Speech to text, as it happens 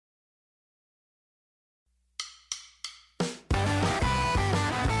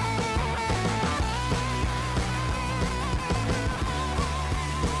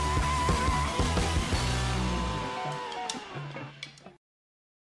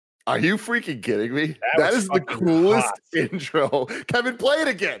Are you freaking kidding me? That is the coolest intro. Kevin, play it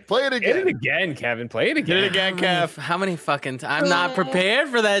again. Play it again. Play it again, Kevin. Play it again. Do it again, Kev. How many fucking times? I'm not prepared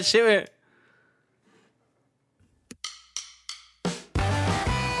for that shit.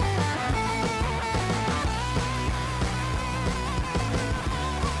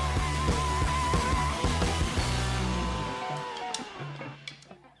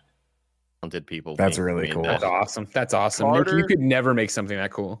 People. That's really cool. That's awesome. That's awesome. Nick, you could never make something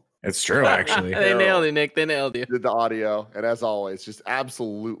that cool. It's true, actually. They nailed it, Nick. They nailed you. Did the audio, and as always, just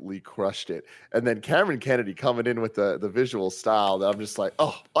absolutely crushed it. And then Cameron Kennedy coming in with the visual style that I'm just like,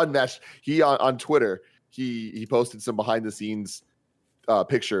 oh, unmatched. He on Twitter, he posted some behind the scenes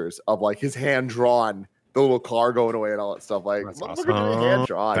pictures of like his hand drawn, the little car going away and all that stuff. Like, look at your hand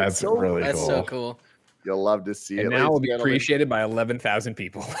drawn. That's so really That's cool. so cool. You'll love to see it. And now it'll be appreciated by 11,000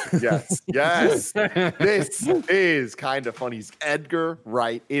 people. Yes. This is kind of funny. He's Edgar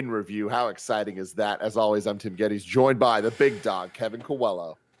Wright in review. How exciting is that? As always, I'm Tim Geddes, joined by the big dog, Kevin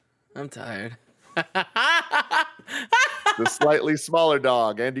Coelho. I'm tired. The slightly smaller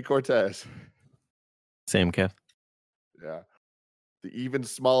dog, Andy Cortez. Same, Kev. Yeah. The even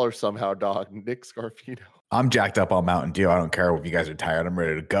smaller somehow dog, Nick Scarfino. I'm jacked up on Mountain Dew. I don't care if you guys are tired. I'm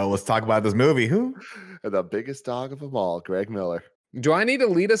ready to go. Let's talk about this movie. Who? And the biggest dog of them all, Greg Miller. Do I need to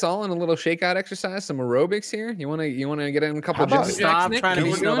lead us all in a little shakeout exercise, some aerobics here? You want to get in a couple of about stop trying to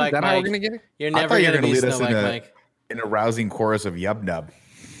be Snowbike Mike? You're never going to be Snowbike Mike. In a rousing chorus of Yub Nub.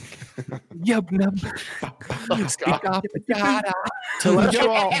 Yub Nub.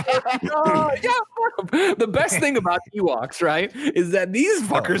 The best thing about Ewoks, right, is that these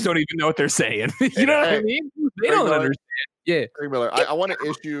fuckers don't even know what they're saying. You know what I mean? They don't understand. Yeah. Greg Miller, I want to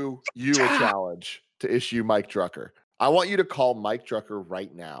issue you a challenge to issue Mike Drucker. I want you to call Mike Drucker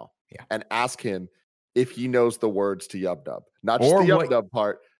right now and ask him if he knows the words to Yub Nub. Not just the Yub Nub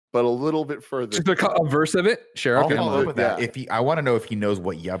part, but a little bit further. Just a verse of it? Sure. Okay. I'll with that. I want to know if he knows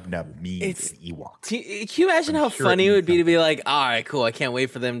what Yub Nub means in Ewok. Can you imagine how funny it would be to be like, all right, cool. I can't wait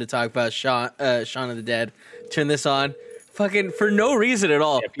for them to talk about Shaun of the Dead. Turn this on. Fucking for no reason at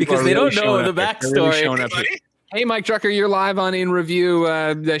all. Because they don't know the backstory. Really hey, Mike Drucker, you're live on In Review,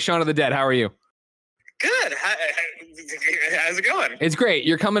 Shaun of the Dead. How are you? Good. How's it going? It's great.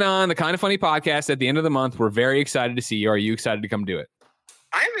 You're coming on the Kind of Funny podcast at the end of the month. We're very excited to see you. Are you excited to come do it?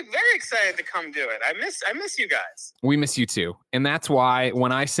 I'm very excited to come do it. I miss you guys. We miss you too. And that's why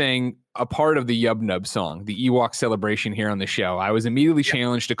when I sang a part of the Yub Nub song, the Ewok celebration here on the show, I was immediately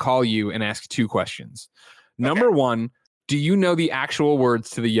challenged to call you and ask two questions. Number one, do you know the actual words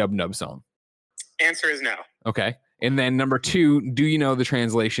to the Yub Nub song? Answer is no. Okay. And then number two, do you know the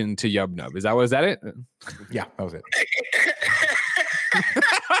translation to Yub Nub? Was that it? Yeah, that was it.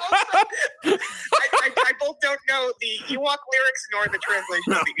 I both don't know the Ewok lyrics nor the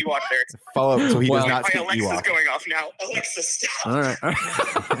translation of the Ewok lyrics. Follow up, so he does not speak Alexa's Ewok. going off now. Alexa, stop. All right.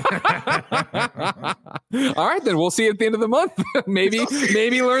 All right, then we'll see at the end of the month. maybe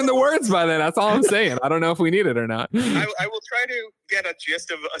learn the words by then. That's all I'm saying. I don't know if we need it or not. I will try to get a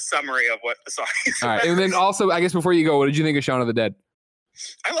gist of a summary of what the song is. All right, and then also, I guess before you go, what did you think of Shaun of the Dead?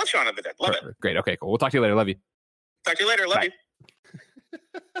 I love Shaun of the Dead. Love it. Great. Okay, cool. We'll talk to you later. Love you. Talk to you later. Love Bye. you.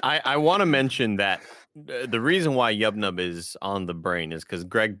 I want to mention that the reason why Yub Nub is on the brain is because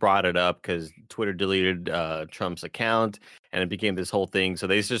Greg brought it up because Twitter deleted Trump's account and it became this whole thing. So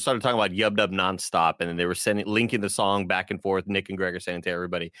they just started talking about Yub Nub nonstop, and then they were linking the song back and forth. Nick and Greg are saying it to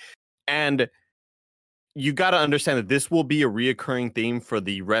everybody. And you got to understand that this will be a reoccurring theme for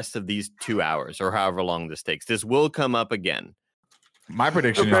the rest of these 2 hours or however long this takes. This will come up again. My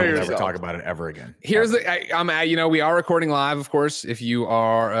prediction is we'll never talk about it ever again. Here's we are recording live, of course. If you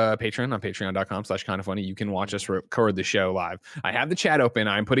are a patron on patreon.com/kindoffunny, you can watch us record the show live. I have the chat open.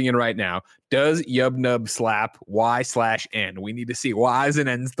 I'm putting in right now. Does Yub Nub slap Y/N? We need to see Y's and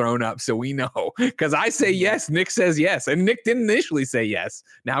N's thrown up so we know. Because I say yes, Nick says yes. And Nick didn't initially say yes.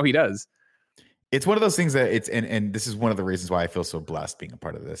 Now he does. It's one of those things that and this is one of the reasons why I feel so blessed being a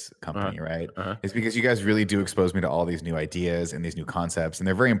part of this company, right? It's because you guys really do expose me to all these new ideas and these new concepts, and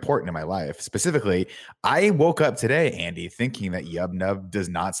they're very important in my life. Specifically, I woke up today, Andy, thinking that Yub Nub does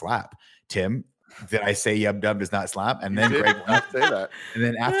not slap. Tim, did I say Yub Nub does not slap? And then Greg say that. And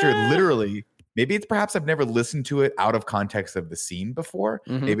then after literally, maybe it's perhaps I've never listened to it out of context of the scene before.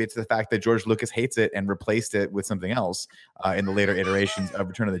 Maybe it's the fact that George Lucas hates it and replaced it with something else in the later iterations of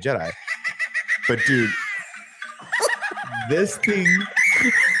Return of the Jedi. But dude, this thing,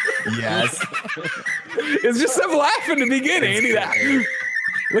 yes, it's just some laughing to begin, Andy.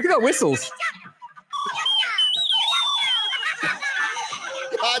 Look at that whistles.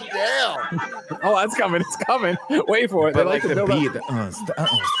 God damn. down. Oh, that's coming. It's coming. Wait for it. But They like to the build up. beat,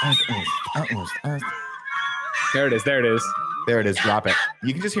 There it is. There it is. there it is. Drop it.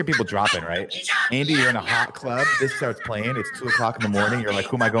 You can just hear people dropping, right? Andy, you're in a hot club. This starts playing. It's 2:00 in the morning. You're like,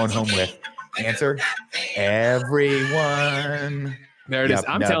 who am I going home with? Answer, everyone. There it is.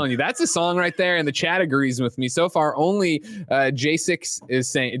 I'm telling you, that's a song right there, and the chat agrees with me. So far, only J6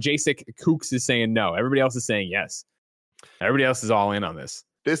 Kooks is saying no. Everybody else is saying yes. Everybody else is all in on this.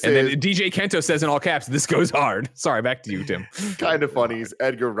 Then DJ Kento says in all caps, "This goes hard." Sorry, back to you, Tim. Kind of funny's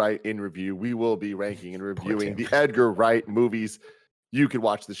Edgar Wright in review. We will be ranking and reviewing the Edgar Wright movies. You can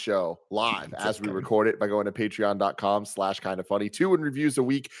watch the show live as we record it by going to patreon.com/kindoffunny. 2 reviews a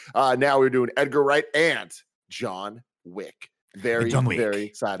week. Now we're doing Edgar Wright and John Wick. Very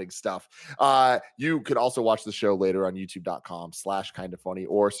exciting stuff. You could also watch the show later on youtube.com/kindoffunny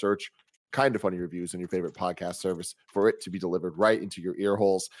or search Kind of Funny Reviews on your favorite podcast service for it to be delivered right into your ear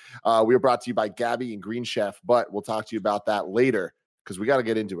holes. We are brought to you by Gabby and Green Chef, but we'll talk to you about that later because we got to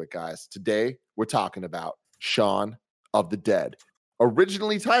get into it, guys. Today, we're talking about Shaun of the Dead,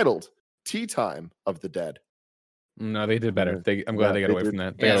 originally titled Tea Time of the Dead. No, they did better. I'm glad they got away from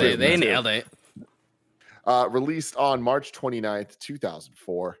that. They nailed it. Released on March 29th,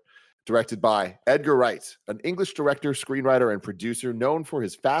 2004. Directed by Edgar Wright, an English director, screenwriter, and producer known for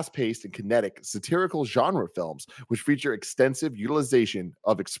his fast-paced and kinetic satirical genre films, which feature extensive utilization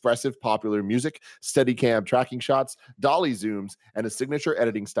of expressive popular music, Steadicam tracking shots, dolly zooms, and a signature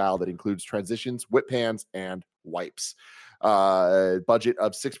editing style that includes transitions, whip pans, and wipes. Budget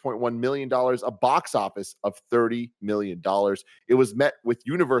of $6.1 million, a box office of $30 million. It was met with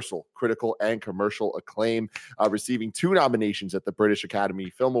universal critical and commercial acclaim, receiving 2 nominations at the British Academy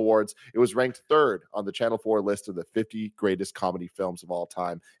Film Awards. It was ranked 3rd on the Channel 4 list of the 50 greatest comedy films of all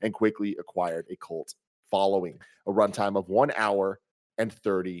time and quickly acquired a cult following. A runtime of 1 hour and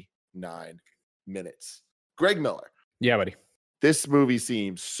 39 minutes. Greg Miller. Yeah, buddy. This movie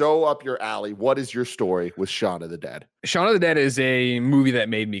seems so up your alley. What is your story with Shaun of the Dead? Shaun of the Dead is a movie that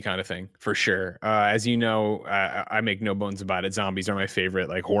made me kind of thing, for sure. As you know, I make no bones about it. Zombies are my favorite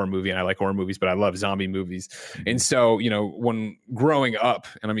horror movie, and I like horror movies, but I love zombie movies. And so, when growing up,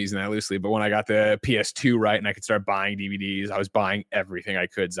 and I'm using that loosely, but when I got the PS2, right, and I could start buying DVDs, I was buying everything I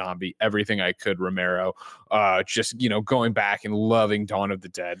could, zombie, everything I could, Romero, just, going back and loving Dawn of the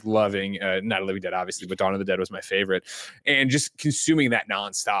Dead, loving, not Living Dead, obviously, but Dawn of the Dead was my favorite. And just consuming that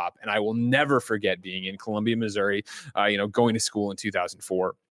nonstop. And I will never forget being in Columbia, Missouri, going to school in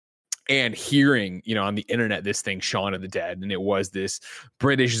 2004 and hearing, on the internet, this thing, Shaun of the Dead. And it was this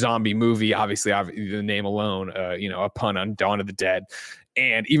British zombie movie, obviously the name alone, a pun on Dawn of the Dead.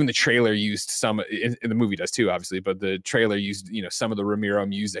 And even the trailer used some, and the movie does too, obviously, but the trailer used, some of the Romero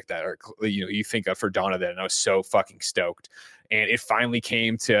music that are, you think of for Dawn of the Dead. And I was so fucking stoked. And it finally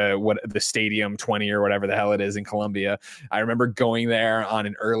came to the Stadium 20 or whatever the hell it is in Columbia. I remember going there on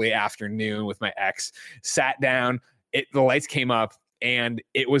an early afternoon with my ex, sat down, the lights came up, and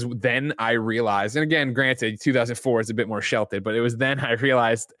it was then I realized, and again, granted, 2004 is a bit more sheltered, but it was then I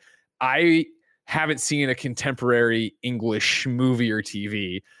realized I haven't seen a contemporary English movie or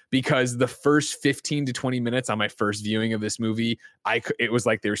TV, because the first 15 to 20 minutes on my first viewing of this movie, it was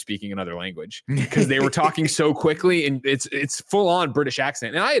like they were speaking another language because they were talking so quickly, and it's full on British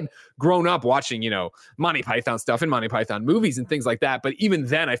accent. And I had grown up watching, Monty Python stuff and Monty Python movies and things like that. But even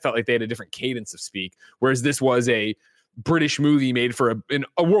then I felt like they had a different cadence of speak, whereas this was a British movie made for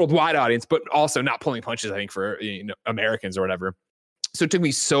a worldwide audience, but also not pulling punches, I think, for Americans or whatever. So it took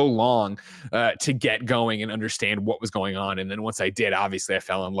me so long to get going and understand what was going on. And then once I did, obviously I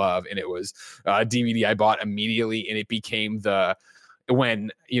fell in love, and it was a DVD I bought immediately. And it became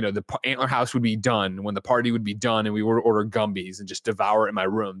when the Antler House would be done, when the party would be done, and we would order Gumbies and just devour it in my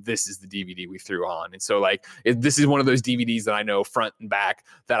room. This is the DVD we threw on. And so this is one of those DVDs that I know front and back,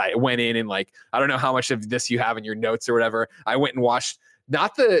 that I went in and I don't know how much of this you have in your notes or whatever. I went and watched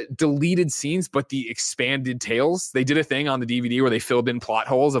not the deleted scenes, but the expanded tales. They did a thing on the DVD where they filled in plot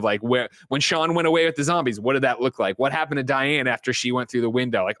holes of when Shaun went away with the zombies, what did that look like? What happened to Diane after she went through the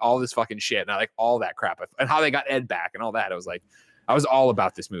window? All this fucking shit. And I like all that crap, and how they got Ed back and all that. I was all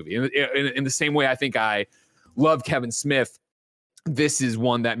about this movie. In the same way I think I love Kevin Smith, this is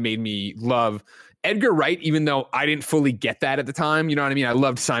one that made me love Edgar Wright, even though I didn't fully get that at the time. You know what I mean? I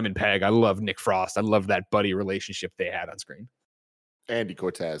loved Simon Pegg. I loved Nick Frost. I loved that buddy relationship they had on screen. Andy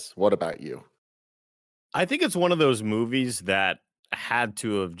Cortez, what about you? I think it's one of those movies that had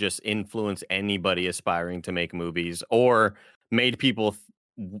to have just influenced anybody aspiring to make movies, or made people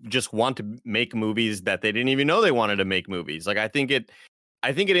just want to make movies that they didn't even know they wanted to make movies. I think it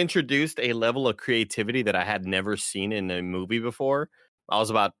introduced a level of creativity that I had never seen in a movie before. I was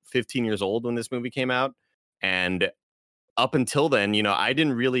about 15 years old when this movie came out, and up until then, I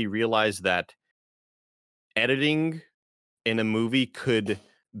didn't really realize that editing in a movie could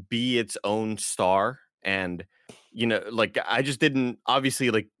be its own star. And like, I just didn't,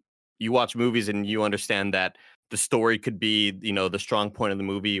 obviously, like, you watch movies and you understand that the story could be the strong point of the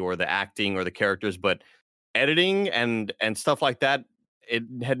movie, or the acting, or the characters, but editing and stuff like that, it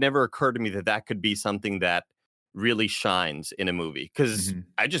had never occurred to me that could be something that really shines in a movie, because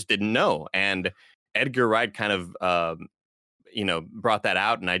I just didn't know. And Edgar Wright kind of brought that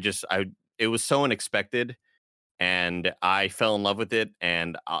out, and it was so unexpected, and I fell in love with it.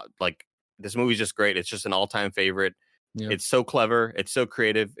 And like, this movie's just great. It's just an all-time favorite. It's so clever, it's so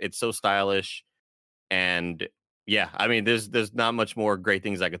creative, it's so stylish. And yeah, I mean, there's not much more great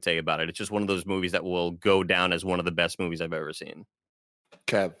things I could say about it. It's just one of those movies that will go down as one of the best movies I've ever seen.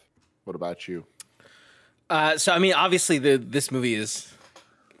 Kev, what about you? So I mean, obviously this movie is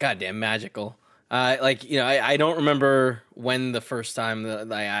goddamn magical. I don't remember when the first time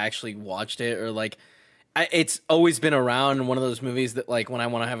that I actually watched it, or like, it's always been around. One of those movies that, like, when I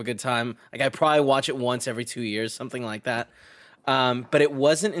want to have a good time, like, I probably watch it once every 2 years, something like that. But it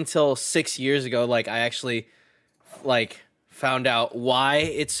wasn't until 6 years ago, like, I actually found out why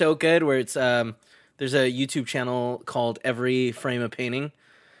it's so good. Where it's there's a YouTube channel called Every Frame of Painting.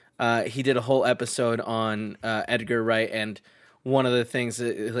 He did a whole episode on Edgar Wright, and one of the things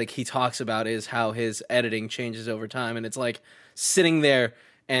that, like, he talks about is how his editing changes over time, and it's like sitting there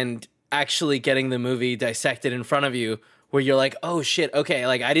and actually getting the movie dissected in front of you, where you're like, oh shit, okay,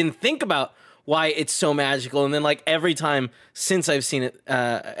 like, I didn't think about why it's so magical. And then, like, every time since I've seen it,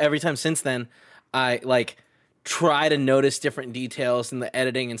 every time since then, I like try to notice different details in the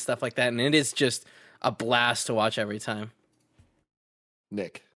editing and stuff like that, and it is just a blast to watch every time.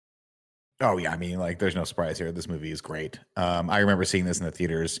 Nick. Oh yeah, I mean, like, there's no surprise here. This movie is great. I remember seeing this in the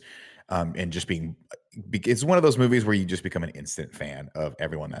theaters, and just it's one of those movies where you just become an instant fan of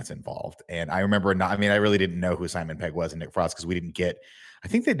everyone that's involved. And I remember I really didn't know who Simon Pegg was and Nick Frost, because we didn't get. I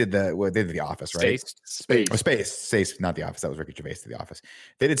think they did The Office, right? Space, not The Office. That was Ricky Gervais to The Office.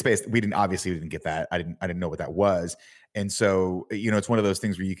 They did Space. We didn't get that. I didn't know what that was. And so, it's one of those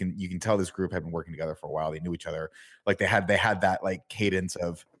things where you can tell this group had been working together for a while. They knew each other. Like, they had that, like, cadence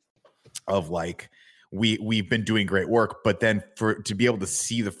of like, we've been doing great work, but then to be able to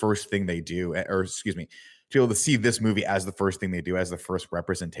see the first thing they do, or excuse me, to be able to see this movie as the first thing they do, as the first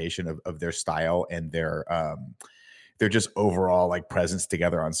representation of their style and their just overall, like, presence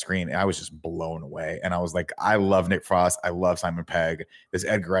together on screen, and I was just blown away. And I was like, I love Nick Frost, I love Simon Pegg. This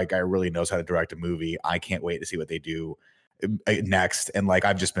Edgar Wright guy really knows how to direct a movie. I can't wait to see what they do next. And, like,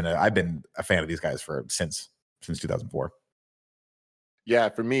 I've been a fan of these guys since 2004. Yeah,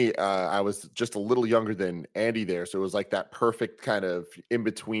 for me, I was just a little younger than Andy there. So it was like that perfect kind of in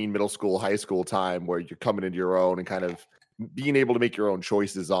between middle school, high school time where you're coming into your own and kind of being able to make your own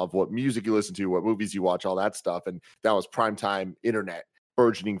choices of what music you listen to, what movies you watch, all that stuff. And that was primetime internet,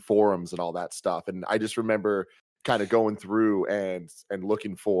 burgeoning forums and all that stuff. And I just remember kind of going through and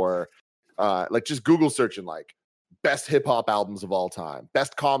looking for like, just Google searching, like, best hip hop albums of all time,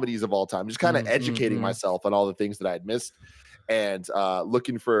 best comedies of all time, just kind of educating myself on all the things that I had missed. And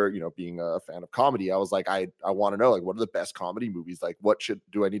looking for, being a fan of comedy, I was like, I want to know, like, what are the best comedy movies? Like, what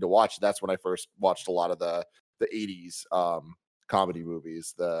do I need to watch? That's when I first watched a lot of the 80s comedy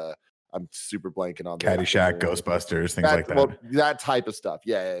movies. I'm super blanking on Caddyshack, Ghostbusters, things like that. Well, that type of stuff.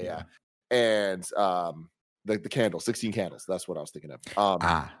 Yeah. And the Candles, 16 Candles. That's what I was thinking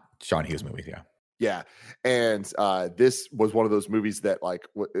of. Shaun Hughes movies, yeah. Yeah. And this was one of those movies that, like,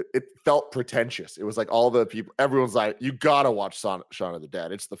 it felt pretentious. It was like all the people, everyone's like, you gotta watch Shaun of the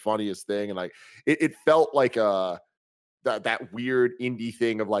Dead. It's the funniest thing. And, like, it felt like that weird indie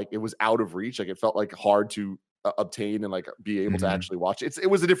thing of, like, it was out of reach. Like, it felt like hard to obtain and, like, be able to actually watch it. It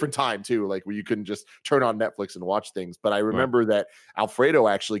was a different time too, like, where you couldn't just turn on Netflix and watch things. But I remember that Alfredo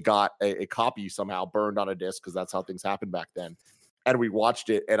actually got a copy somehow burned on a disc, because that's how things happened back then. And we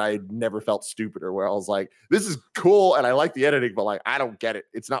watched it, and I never felt stupider, where I was like, this is cool, and I like the editing, but, like, I don't get it.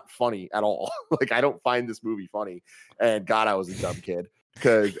 It's not funny at all. Like, I don't find this movie funny. And God, I was a dumb kid,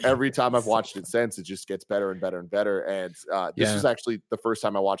 because every time I've watched it since, it just gets better and better and better. And this was actually the first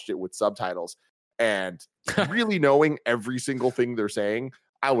time I watched it with subtitles. And really knowing every single thing they're saying,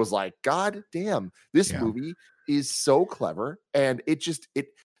 I was like, God damn, this movie is so clever. And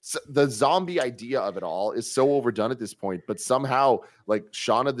so the zombie idea of it all is so overdone at this point, but somehow, like,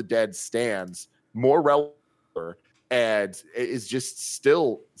 Shaun of the Dead stands more relevant and is just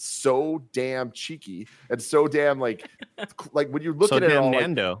still so damn cheeky and so damn like when you look at it all,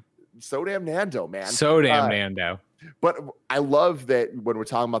 Nando. so damn Nando, man. So damn Nando. But I love that when we're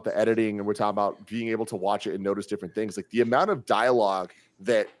talking about the editing and we're talking about being able to watch it and notice different things, like the amount of dialogue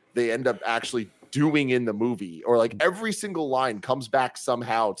that they end up actually doing in the movie, or like every single line comes back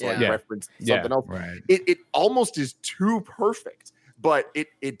somehow to like reference something else. Right. It almost is too perfect, but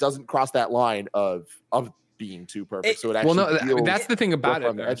it doesn't cross that line of being too perfect. So it actually feels that's the thing about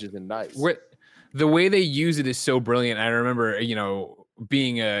on it. the edges and nice. The way they use it is so brilliant. I remember,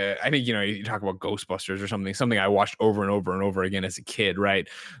 being I think, you talk about Ghostbusters or something I watched over and over and over again as a kid, right?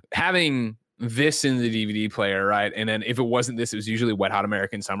 Having this in the DVD player, right? And then if it wasn't this, it was usually Wet Hot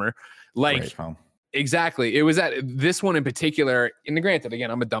American Summer. Like, exactly. It was that this one in particular, and granted,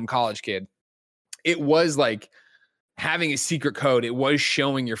 again, I'm a dumb college kid. It was like having a secret code. It was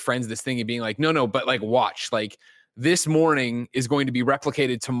showing your friends this thing and being like, no, but like, watch, like, this morning is going to be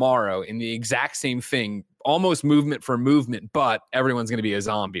replicated tomorrow in the exact same thing, almost movement for movement, but everyone's going to be a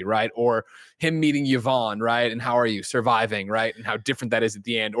zombie, right? Or him meeting Yvonne, right? And how are you surviving, right? And how different that is at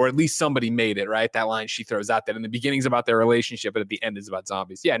the end, or at least somebody made it, right? That line she throws out that in the beginning's about their relationship, but at the end is about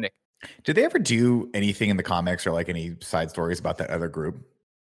zombies. Yeah, Nick. Did they ever do anything in the comics or like any side stories about that other group?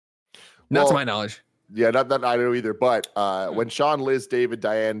 Not to my knowledge. Yeah, not I don't know either. But when Shaun, Liz, David,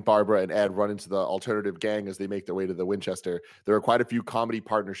 Diane, Barbara, and Ed run into the alternative gang as they make their way to the Winchester, there are quite a few comedy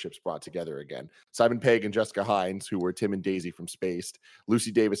partnerships brought together again. Simon Pegg and Jessica Hines, who were Tim and Daisy from Spaced, Lucy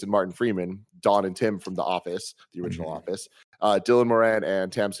Davis and Martin Freeman, Dawn and Tim from The Office, the original Office, Dylan Moran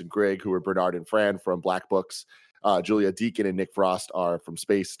and Tamsin Grigg, who were Bernard and Fran from Black Books, Julia Deakin and Nick Frost are from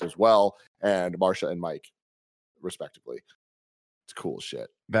Spaced as well, and Marsha and Mike, respectively. It's cool shit.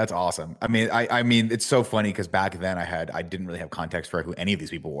 That's awesome. I mean, it's so funny because back then I didn't really have context for who any of these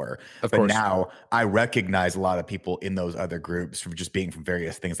people were. But now I recognize a lot of people in those other groups from just being from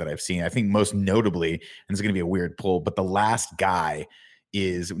various things that I've seen. I think most notably, and it's going to be a weird pull, but the last guy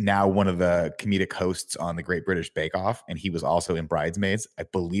is now one of the comedic hosts on the Great British Bake Off, and he was also in Bridesmaids. I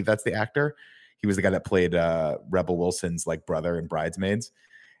believe that's the actor. He was the guy that played Rebel Wilson's like brother in Bridesmaids.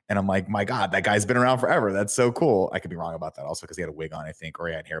 And I'm like, my God, that guy's been around forever. That's so cool. I could be wrong about that also because he had a wig on, I think, or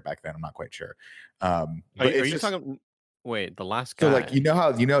he had hair back then. I'm not quite sure. Are you talking? Wait, the last guy. So like,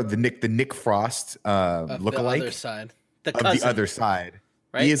 the Nick Frost lookalike, the other side, the other side.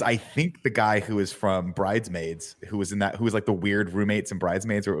 Right? He is, I think, the guy who is from Bridesmaids, who was like the weird roommates in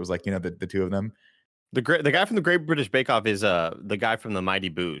Bridesmaids, where it was like the two of them. The guy from the Great British Bake Off is the guy from the Mighty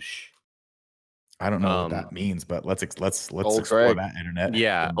Boosh. I don't know what that means, but let's explore Greg. that internet.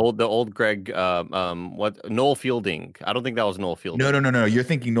 Yeah, the old Greg. What Noel Fielding? I don't think that was Noel Fielding. No. You're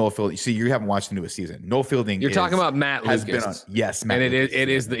thinking Noel Fielding. See, you haven't watched the newest season. Noel Fielding. You're talking about Matt has Lucas. Been on, yes, Matt. And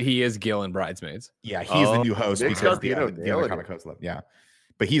Lucas, he is Gil in Bridesmaids. Yeah, he's the new host because the other comic host left. Yeah,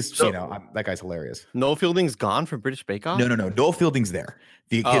 but he's that guy's hilarious. Noel Fielding's gone from British Bake Off. No. Noel Fielding's there.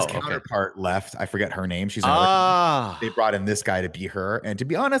 His counterpart left. I forget her name. She's another. They brought in this guy to be her. And to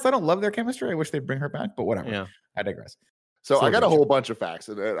be honest, I don't love their chemistry. I wish they'd bring her back, but whatever. Yeah. I digress. So I got a whole bunch of facts,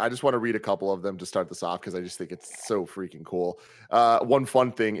 and I just want to read a couple of them to start this off because I just think it's so freaking cool. One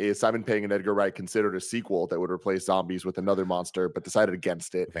fun thing is Simon Pegg and Edgar Wright considered a sequel that would replace zombies with another monster, but decided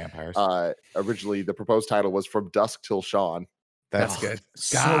against it. Vampires. Originally, the proposed title was From Dusk Till Shaun. That's good. God,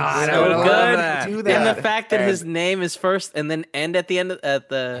 so I would love good. that. Do that. And the fact that his name is first and then end at the end in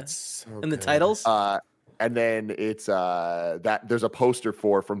the titles. And then it's that there's a poster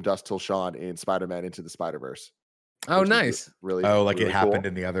for From Dusk Till Shaun in Spider-Man Into the Spider-Verse. Oh, nice. Really. Like really it happened cool.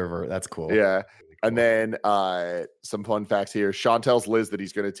 in the other verse. That's cool. Yeah. And then some fun facts here. Shaun tells Liz that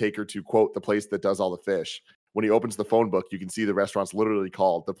he's going to take her to, quote, the place that does all the fish. When he opens the phone book, you can see the restaurant's literally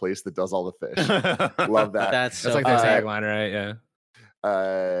called the place that does all the fish. Love that. That's like their tagline, right?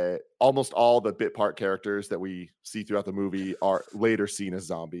 Yeah. Almost all the bit part characters that we see throughout the movie are later seen as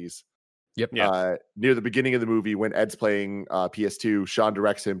zombies. Yep. Yeah. Near the beginning of the movie, when Ed's playing PS2, Shaun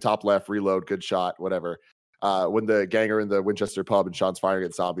directs him top left, reload, good shot, whatever. When the gang are in the Winchester pub and Shaun's firing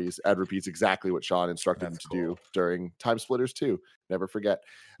at zombies, Ed repeats exactly what Shaun instructed him to do during Time Splitters 2. Never forget.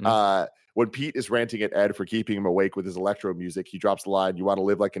 When Pete is ranting at Ed for keeping him awake with his electro music, he drops the line, "You want to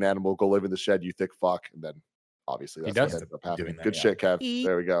live like an animal? Go live in the shed, you thick fuck." And then obviously that's what ends up happening. Good shit, Kev.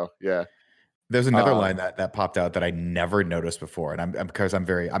 There we go. Yeah. There's another line that popped out that I never noticed before, and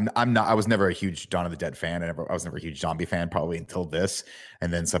I was never a huge Dawn of the Dead fan, and I was never a huge zombie fan probably until this,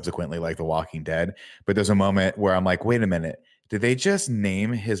 and then subsequently like The Walking Dead. But there's a moment where I'm like, wait a minute, did they just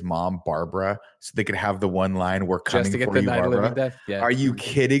name his mom Barbara so they could have the one line, "We're coming Just to get for the you, Night of Living Barbara"? Death. Yeah. Are you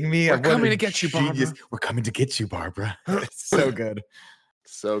kidding me? We're coming to get you, Barbara. We're coming to get you, Barbara. It's so good.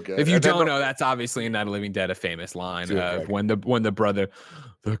 So good. If you And then don't know, that's obviously in Night of Living Dead, a famous line of when the brother,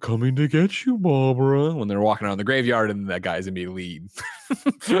 they're coming to get you, Barbara, when they're walking around the graveyard, and that guy's immediately.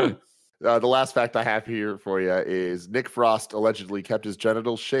 The last fact I have here for you is Nick Frost allegedly kept his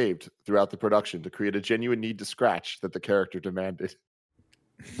genitals shaved throughout the production to create a genuine need to scratch that the character demanded.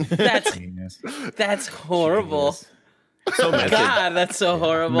 That's horrible. Genius. So method. God, that's so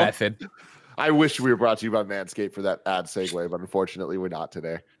horrible. Method. I wish we were brought to you by Manscaped for that ad segue, but unfortunately we're not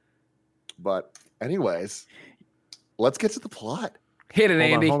today. But anyways, let's get to the plot. Hit it,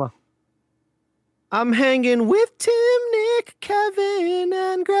 Andy. Hold on. I'm hanging with Tim, Nick, Kevin,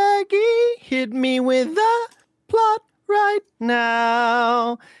 and Greggy. Hit me with the plot right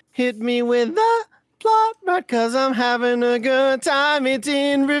now. Hit me with the plot right, cause I'm having a good time. It's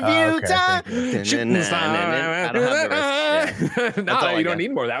in review time. Shooting star. I don't have the rest. Yeah. No, you don't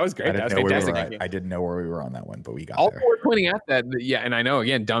need more. That was great. That was fantastic. I didn't know where we were on that one, but we got Also there. worth pointing out that, yeah, and I know,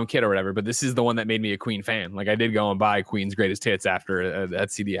 again, dumb kid or whatever, but this is the one that made me a Queen fan. Like, I did go and buy Queen's Greatest Hits after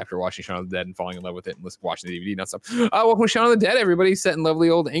that CD after watching Shaun of the Dead and falling in love with it and watching the DVD and stuff. Welcome to Shaun of the Dead, everybody. Set in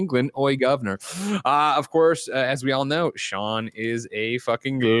lovely old England. Oi, governor. Of course, as we all know, Shaun is a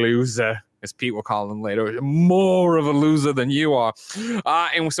fucking loser, as Pete will call him later, more of a loser than you are.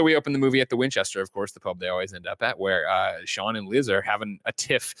 And so we open the movie at the Winchester, of course, the pub they always end up at, where Shaun and Liz are having a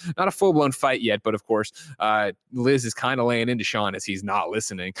tiff. Not a full-blown fight yet, but of course, Liz is kind of laying into Shaun as he's not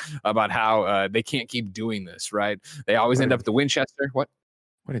listening about how they can't keep doing this, right? They always end up at the Winchester. What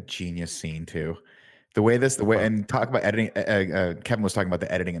a genius scene, too. And talk about editing. Kevin was talking about the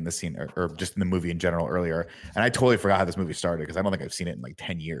editing in the scene, or just in the movie in general earlier. And I totally forgot how this movie started because I don't think I've seen it in like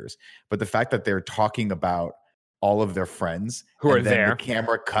 10 years. But the fact that they're talking about all of their friends who are and then there, the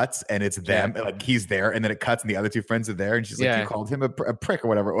camera cuts and it's them, like he's there, and then it cuts and the other two friends are there, and she's like, "You called him a prick or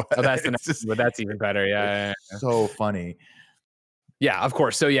whatever it was." Oh, but that's even better. Yeah. So funny. Yeah, of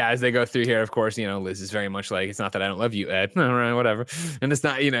course. So yeah, as they go through here, of course, Liz is very much like, it's not that I don't love you, Ed. All right, whatever. And it's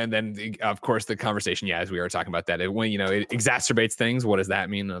not, and then of course the conversation, as we were talking about that, when it exacerbates things. What does that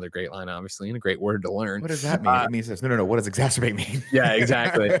mean? Another great line, obviously, and a great word to learn. What does that mean? It means this. No. What does exacerbate mean? Yeah,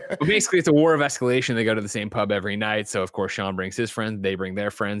 exactly. But basically, it's a war of escalation. They go to the same pub every night. So of course, Shaun brings his friends, they bring their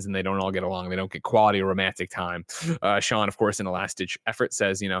friends, and they don't all get along. They don't get quality romantic time. Shaun, of course, in a last ditch effort,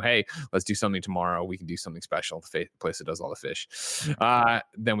 says, hey, let's do something tomorrow. We can do something special. The place that does all the fish.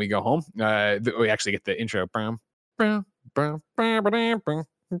 Then we go home. We actually get the intro.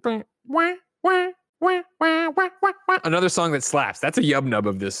 Another song that slaps. That's a yub nub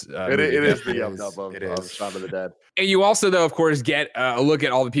of this. It is the yub nub of Shaun of the Dead. And you also, though, of course, get a look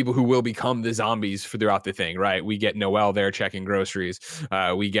at all the people who will become the zombies throughout the thing, right? We get Noelle there checking groceries.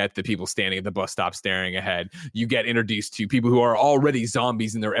 We get the people standing at the bus stop staring ahead. You get introduced to people who are already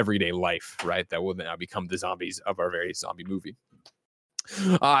zombies in their everyday life, right? That will now become the zombies of our very zombie movie.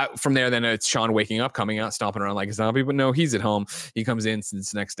 From there, then it's Shaun waking up, coming out, stomping around like a zombie, but no, he's at home. He comes in,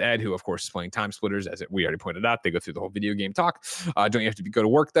 sits next to Ed, who of course is playing Time Splitters, as we already pointed out. They go through the whole video game talk. Don't you have to go to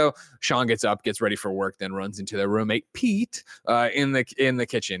work though? Shaun gets up, gets ready for work, then runs into their roommate Pete in the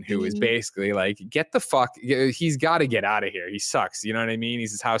kitchen, who is basically like, get the fuck, he's got to get out of here. He sucks. You know what I mean?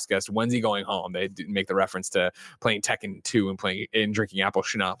 He's his house guest. When's he going home? They make the reference to playing Tekken 2 and drinking apple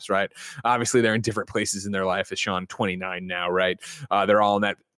schnapps, right? Obviously, they're in different places in their life. As Shaun 29 now, right? They're all in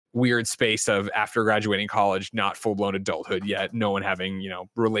that weird space of after graduating college, not full-blown adulthood yet, no one having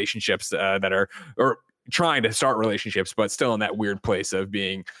relationships that are, or trying to start relationships, but still in that weird place of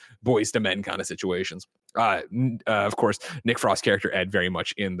being boys to men kind of situations. Of course, Nick Frost's character Ed, very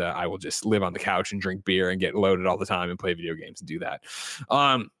much in the I will just live on the couch and drink beer and get loaded all the time and play video games and do that.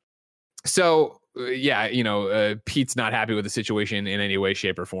 So Pete's not happy with the situation in any way,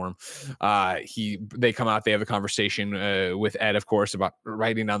 shape, or form. They come out, they have a conversation with Ed, of course, about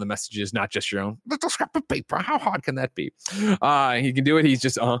writing down the messages, not just your own little scrap of paper. How hard can that be? He can do it. He's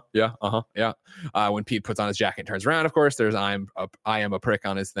just yeah. When Pete puts on his jacket and turns around, of course, there's I am a prick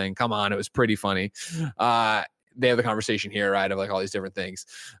on his thing. Come on, it was pretty funny. They have the conversation here, right, of like all these different things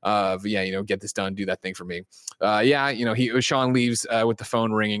of, get this done, do that thing for me. Shaun leaves with the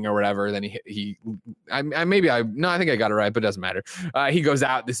phone ringing or whatever. Then I think I got it right, but it doesn't matter. He goes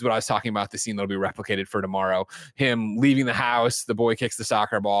out. This is what I was talking about, the scene that'll be replicated for tomorrow. Him leaving the house, the boy kicks the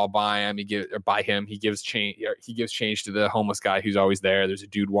soccer ball by him. He gives change to the homeless guy who's always there. There's a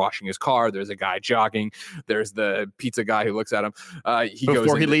dude washing his car. There's a guy jogging. There's the pizza guy who looks at him.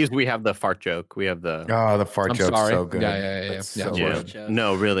 Before he leaves, we have the fart joke. We have the fart joke. Sorry. So good. Yeah. So good.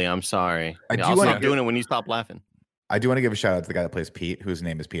 No, really, I'm sorry. I'll want stop doing it when you stop laughing. I do want to give a shout out to the guy that plays Pete, whose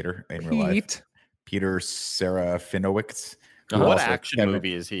name is Peter in real life. Peter Serafinowicz. What action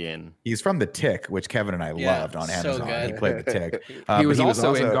movie is he in? He's from The Tick, which Kevin and I loved on Amazon. Good. He played The Tick. He was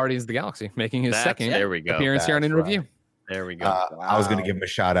also in Guardians of the Galaxy, making his second there we go. appearance here on In Review. There we go. I was going to give him a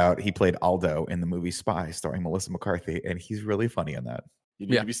shout out. He played Aldo in the movie Spy, starring Melissa McCarthy, and he's really funny in that. You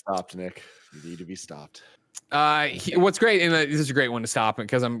need to be stopped, Nick. You need to be stopped. What's great, and this is a great one to stop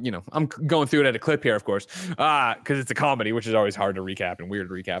because I'm going through it at a clip here, of course, because it's a comedy, which is always hard to recap and weird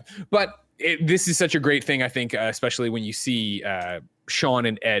to recap. But this is such a great thing, I think, especially when you see Shaun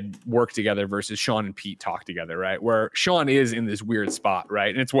and Ed work together versus Shaun and Pete talk together, right? Where Shaun is in this weird spot, right?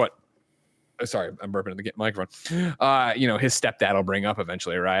 And it's what. Sorry, I'm burping at the microphone. His stepdad will bring up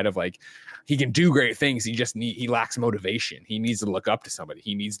eventually, right? Of like, he can do great things. He lacks motivation. He needs to look up to somebody.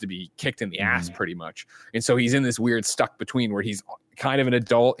 He needs to be kicked in the ass pretty much. And so he's in this weird stuck between where he's kind of an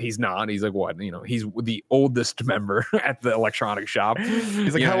adult. He's not. He's like, what? He's the oldest member at the electronic shop.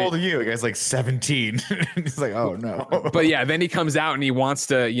 He's like, how old are you? The guy's like 17. He's like, oh no. But yeah, then he comes out and he wants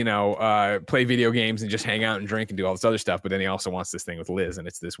to, play video games and just hang out and drink and do all this other stuff. But then he also wants this thing with Liz. And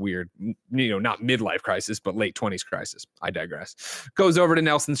it's this weird, not midlife crisis, but late 20s crisis. I digress. Goes over to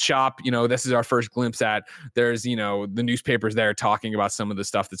Nelson's shop. This is our first glimpse at there's, the newspapers there talking about some of the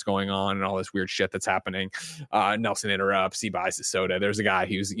stuff that's going on and all this weird shit that's happening. Nelson interrupts. He buys the soda. There's a guy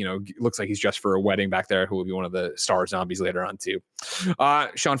who's, looks like he's dressed for a wedding back there who will be one of the star zombies later on too.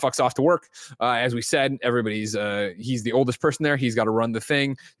 Shaun fucks off to work. As we said, everybody's, he's the oldest person there. He's got to run the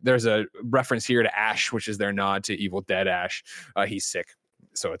thing. There's a reference here to Ash, which is their nod to Evil Dead Ash. He's sick.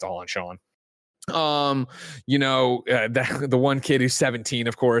 So it's all on Shaun. The one kid who's 17,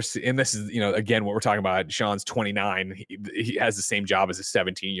 of course, and this is, again, what we're talking about. Shaun's 29. He has the same job as a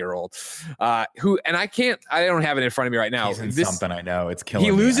 17-year-old, and I don't have it in front of me right now. He's in something I know. It's killing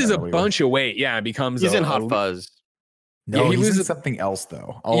me. He loses a bunch of weight. Yeah. And becomes, he's in Hot Fuzz. No, he loses something else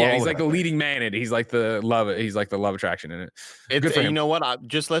though. He's like the leading man in it. He's like the love attraction in it. Good for him. You know what?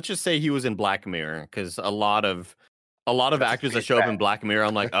 Let's just say he was in Black Mirror, because a lot of actors that show up in Black Mirror,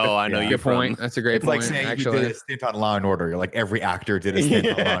 I'm like, oh, I know you from. Point. That's a great point. It's like saying actually. You did a stint on Law and Order. You're like, every actor did a stint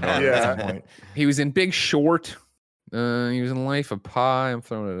on Law and Order at some point. He was in Big Short. He was in Life of Pi. I'm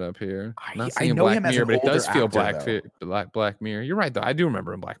throwing it up here. I'm not seeing Black Mirror, but it does feel Black Mirror. You're right, though. I do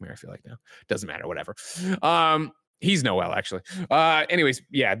remember in Black Mirror, I feel like now. Doesn't matter, whatever. He's Noel, actually. Anyways,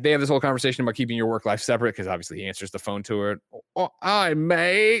 yeah, they have this whole conversation about keeping your work life separate because obviously he answers the phone to her. Oh, hi,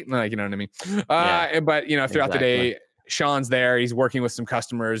 mate. Like, you know what I mean? But, throughout the day, Shaun's there. He's working with some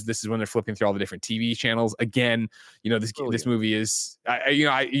customers. This is when they're flipping through all the different TV channels. Again, this movie is,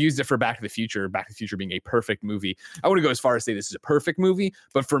 I used it for Back to the Future. Back to the Future being a perfect movie. I wouldn't go as far as say this is a perfect movie,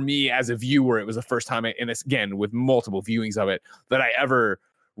 but for me as a viewer, it was the first time, and it's again with multiple viewings of it, that I ever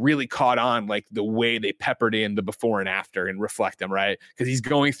really caught on like the way they peppered in the before and after and reflect them, right? Because he's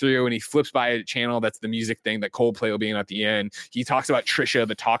going through and he flips by a channel that's the music thing that Coldplay will be in at the end. He talks about Trisha,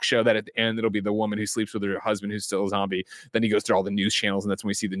 the talk show, that at the end it'll be the woman who sleeps with her husband who's still a zombie. Then he goes through all the news channels, and that's when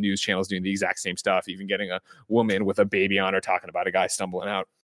we see the news channels doing the exact same stuff, even getting a woman with a baby on her talking about a guy stumbling out.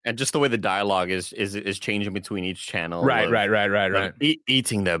 And just the way the dialogue is changing between each channel. Right.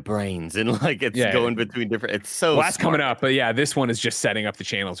 Eating their brains and like it's going between different. It's so. Well, that's coming up, but yeah, this one is just setting up the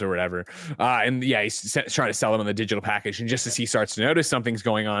channels or whatever. And yeah, he's trying to sell them on the digital package. And just as he starts to notice something's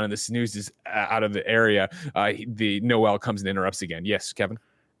going on and this news is out of the area, the Noel comes and interrupts again. Yes, Kevin.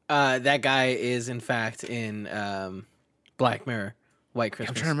 That guy is in fact in Black Mirror. White Christmas.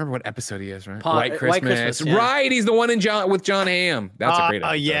 I'm trying to remember what episode he is, right? White Christmas. Yeah. Right, he's the one with John Hamm. That's a great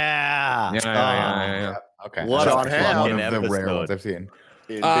episode. Yeah. Okay. What John Hamm. One of the rare ones I've seen.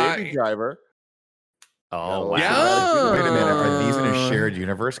 In Baby Driver. Oh, wow. Yeah. Wait a minute. Are these in a shared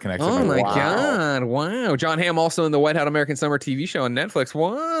universe connected? Oh, my God. Wow. John Hamm also in the White Hot American Summer TV show on Netflix.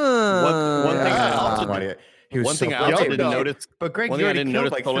 Wow. One thing I also didn't notice. But Greg, you already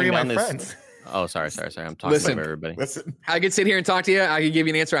killed like 3 of my friends. Oh, sorry. I'm talking about everybody. Listen. I could sit here and talk to you. I could give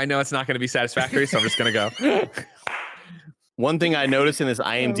you an answer. I know it's not going to be satisfactory, so I'm just going to go. One thing I noticed in this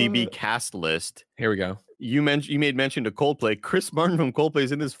IMDb cast list. Here we go. You made mention to Coldplay. Chris Martin from Coldplay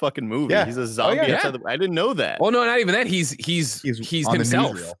is in this fucking movie. Yeah. He's a zombie. I didn't know that. Well, no, not even that. He's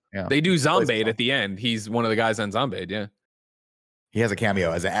himself. Yeah. They do Zombade at the end. He's one of the guys on Zombade. Yeah. He has a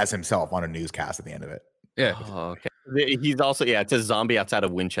cameo as himself on a newscast at the end of it. Yeah. Oh, okay. He's also it's a zombie outside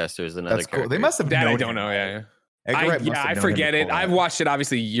of Winchester is another. That's cool. They must have that. known I don't know. Yeah. I forget it. I've watched it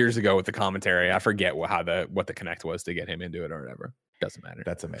obviously years ago with the commentary. I forget what the connect was to get him into it or whatever. Doesn't matter.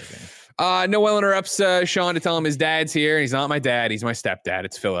 That's amazing. Noel interrupts Shaun to tell him his dad's here. He's not my dad. He's my stepdad.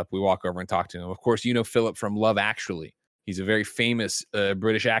 It's Philip. We walk over and talk to him. Of course, you know Philip from Love Actually. He's a very famous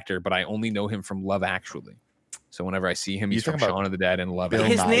British actor, but I only know him from Love Actually. So whenever I see him, he's from Shaun of the Dead and Love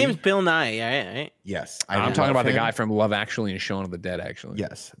Actually. His name's Bill Nye, right? Yes. I'm talking about the guy from Love Actually and Shaun of the Dead, actually.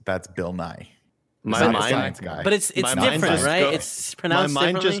 Yes, that's Bill Nye. My mind, guy. But it's different, right? It's pronounced my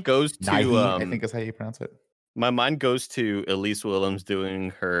mind differently? just goes to Nighy, I think is how you pronounce it. My mind goes to Elise Williams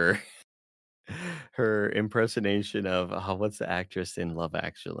doing her impersonation of what's the actress in Love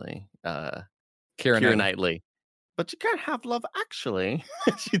Actually? Keira Knightley. But you can't have love actually.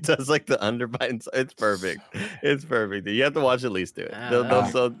 She does like the underbite. It's perfect. It's perfect. You have to watch at least do it.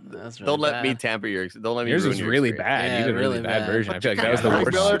 Don't let me tamper your. Don't let me. Yours ruin was your really experience. bad. You did a really bad version. I feel like that was the Greg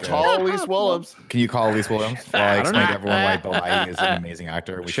worst. Miller, tall Elise Williams. Can you call Elise Williams? While I explain to everyone why Bill Nighy is an amazing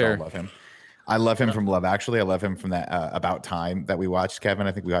actor. We Sure. all love him. I love him from Love Actually. I love him from that About Time that we watched, Kevin.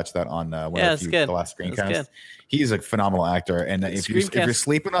 I think we watched that on one of the last screencasts. He's a phenomenal actor. And if you're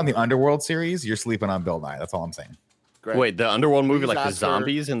sleeping on the Underworld series, you're sleeping on Bill Nye. That's all I'm saying. Greg. Wait, the Underworld movie, like the After-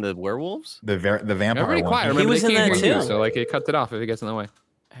 zombies and the werewolves? The vampire Everybody one. quiet. He Remember, was they in can't that hear you, too. so like it cuts it off if it gets in the way.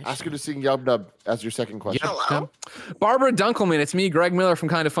 Ask her to sing Yub Nub as your second question. Hello? Barbara Dunkelman, it's me, Greg Miller from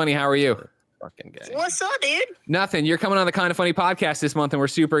Kind of Funny. How are you? Fucking guy. What's up, dude? Nothing. You're coming on the Kind of Funny podcast this month, and we're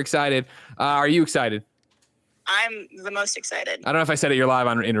super excited. Are you excited? I'm the most excited. I don't know if I said it. You're live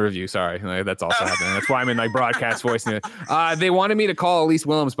on in a review. Sorry, that's also happening. That's why I'm in like broadcast voice. They wanted me to call Elise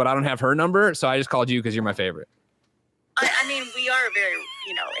Williams, but I don't have her number, so I just called you because you're my favorite. I mean, we are very,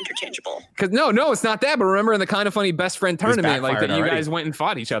 interchangeable. Because no, it's not that. But remember in the Kind of Funny best friend tournament, like that you already. guys went and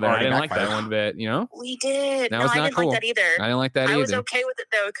fought each other. I Already didn't like that backfired. one bit. You know, We did. That No, was I not didn't cool. like that either. I didn't like that I was either. okay with it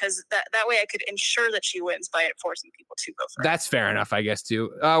though, because that way I could ensure that she wins by forcing people to go first. That's fair enough, I guess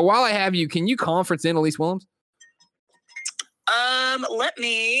too. While I have you, can you conference in Elise Williams? Let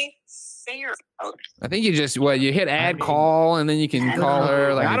me figure out. I think you just you hit add call and then you can call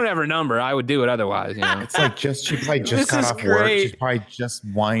her. Like I don't have her number. I would do it otherwise. You know. It's like she probably just This got is off work. great. She's probably just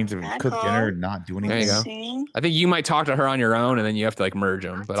wanting to Add cook call. dinner, not do anything. There you go. See? I think you might talk to her on your own and then you have to like merge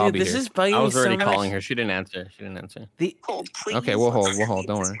them. But I'll Dude, be this here. is bugging I me was so already much. calling her. She didn't answer. Hold, please. Okay, we'll hold.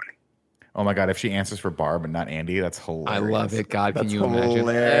 Don't worry. Oh my god, if she answers for Barb and not Andy, that's hilarious. I love it. God, can That's you imagine?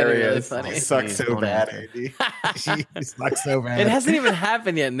 hilarious. That'd be really She sucks so Don't bad, answer. Andy. She sucks so bad. It hasn't even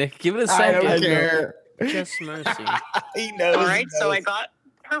happened yet, Nick. Give it a I second. don't care. Just mercy. He knows. All right, he so knows. I got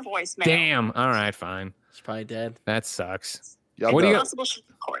her voicemail. Damn. All right, fine. She's probably dead. That sucks. Yub What do Nub. you- Possible she's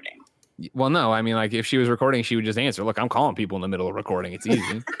recording. Well, no, I mean, like if she was recording, she would just answer. Look, I'm calling people in the middle of recording. It's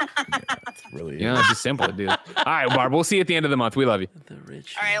easy. It's really You know, it's just simple to do. All right, Barb. We'll see you at the end of the month. We love you. The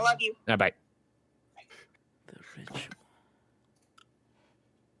rich. All right, I love you. Bye. The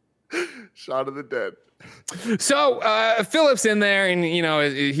rich. Shaun of the Dead. So Philip's in there, and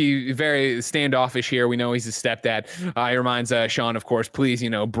he very standoffish here. We know he's a stepdad. He reminds Shaun, of course, please,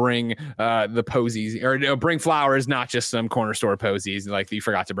 bring the posies or bring flowers, not just some corner store posies like you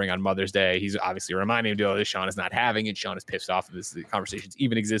forgot to bring on Mother's Day. He's obviously reminding him to do this. Shaun is not having it. Shaun is pissed off of this conversation's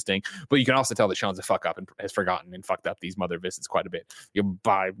even existing. But you can also tell that Shaun's a fuck up and has forgotten and fucked up these mother visits quite a bit. You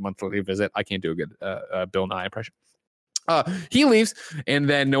bi-monthly visit. I can't do a good Bill Nye impression. He leaves, and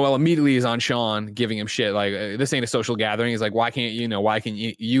then Noelle immediately is on Shaun, giving him shit like, "This ain't a social gathering." He's like, "Why can't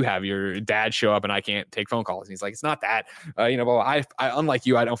you have your dad show up and I can't take phone calls?" And he's like, "It's not that, but I unlike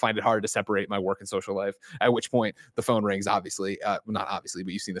you, I don't find it hard to separate my work and social life." At which point the phone rings. Obviously, not obviously,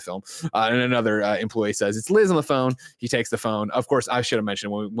 but you've seen the film. And another employee says, "It's Liz on the phone." He takes the phone. Of course, I should have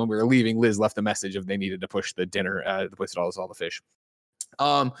mentioned when we were leaving, Liz left a message of they needed to push the dinner, to push all the fish.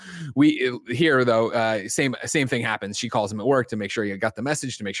 We here though, same thing happens. She calls him at work to make sure he got the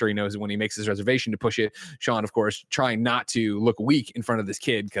message, to make sure he knows when he makes his reservation to push it. Shaun, of course, trying not to look weak in front of this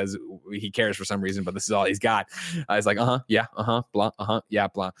kid because he cares for some reason, but this is all he's got. He's like, yeah, blah, yeah,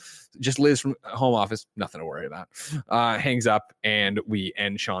 blah. Just Liz from home office, nothing to worry about. Hangs up, and we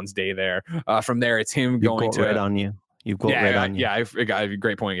end Shaun's day there. From there, it's him going to red on you. You've got red on you. Yeah, I forgot.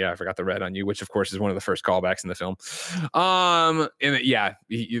 Great point. Yeah, I forgot the red on you, which of course is one of the first callbacks in the film. And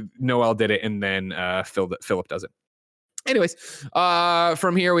Noelle did it, and then Philip does it. Anyways,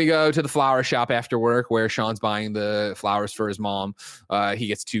 from here we go to the flower shop after work where Shaun's buying the flowers for his mom. He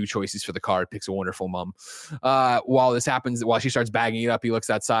gets two choices for the card, picks a wonderful mom. While this happens, while she starts bagging it up, he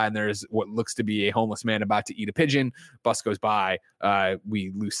looks outside and there's what looks to be a homeless man about to eat a pigeon. Bus goes by.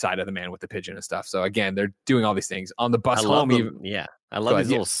 We lose sight of the man with the pigeon and stuff. So again, they're doing all these things on the bus home. I love these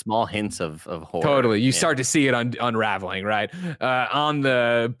little small hints of horror. Totally. You start to see it unraveling, right? On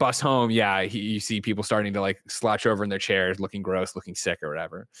the bus home, you see people starting to like slouch over in their chairs, looking gross, looking sick or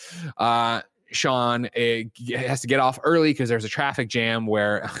whatever. Shaun has to get off early because there's a traffic jam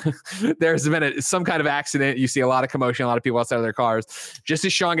where there's been some kind of accident. You see a lot of commotion, a lot of people outside of their cars. Just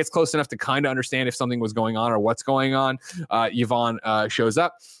as Shaun gets close enough to kind of understand if something was going on or what's going on, Yvonne shows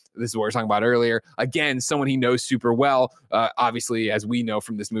up. This is what we were talking about earlier. Again, someone he knows super well. Obviously, as we know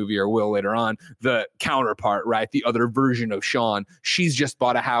from this movie or will later on, the counterpart, right? The other version of Shaun. She's just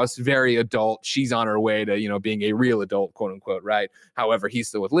bought a house, very adult. She's on her way to, being a real adult, quote unquote, right? However, he's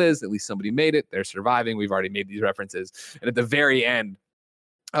still with Liz. At least somebody made it. They're surviving. We've already made these references. And at the very end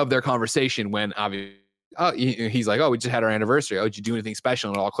of their conversation, when obviously, he's like, we just had our anniversary. Did you do anything special?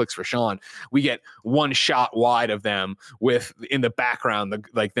 And it all clicks for Shaun. We get one shot wide of them with in the background,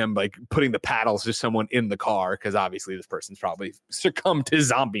 them putting the paddles to someone in the car, because obviously this person's probably succumbed to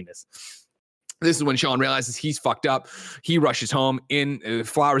zombiness. This is when Shaun realizes he's fucked up. He rushes home,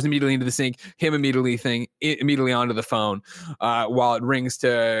 flowers immediately into the sink, him immediately onto the phone. While it rings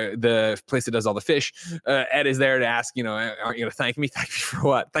to the place that does all the fish, Ed is there to ask, aren't you going to thank me? Thank you for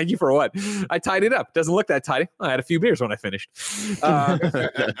what? Thank you for what? I tied it up. Doesn't look that tidy. I had a few beers when I finished.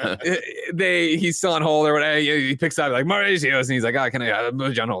 He's still on hold or whatever. He picks up like Mauricio's, and he's like, can I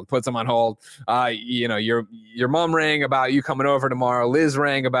put you on hold? Puts him on hold. Your mom rang about you coming over tomorrow. Liz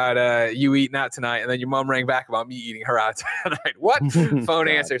rang about you eating out tonight, and then your mom rang back about me eating her out tonight. What? Phone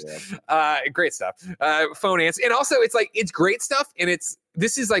answers. Great stuff. Phone answer. And also it's great stuff. And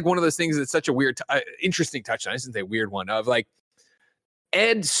this is like one of those things that's such a weird, interesting touchdown. I shouldn't say weird one, of like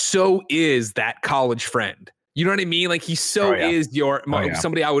Ed so is that college friend. You know what I mean? Like he is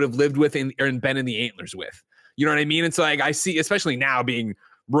somebody I would have lived with and been in the Antlers with. You know what I mean? And so like I see, especially now being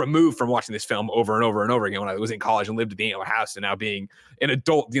removed from watching this film over and over and over again when I was in college and lived at the Antler house, and now being an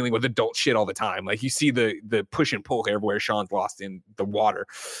adult dealing with adult shit all the time. Like you see the push and pull everywhere. Shaun's lost in the water.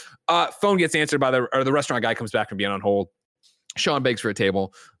 Phone gets answered by the restaurant guy comes back from being on hold. Shaun begs for a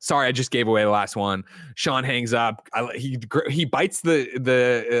table. Sorry, I just gave away the last one. Shaun hangs up. He bites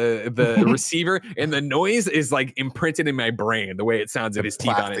the receiver, and the noise is like imprinted in my brain. The way it sounds with his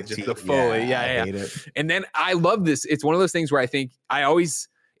teeth on it, just the Foley. Yeah. And then I love this. It's one of those things where I think I always.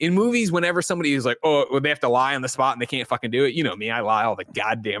 In movies, whenever somebody is like, they have to lie on the spot and they can't fucking do it. You know me, I lie all the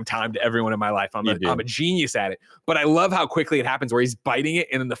goddamn time to everyone in my life. I'm a genius at it. But I love how quickly it happens where he's biting it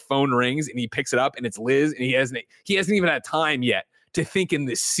and then the phone rings and he picks it up and it's Liz, and he hasn't even had time yet to think in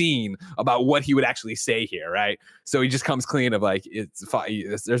this scene about what he would actually say here, right? So he just comes clean of like,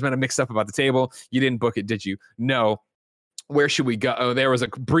 there's been a mix up about the table. You didn't book it, did you? No. Where should we go? There was a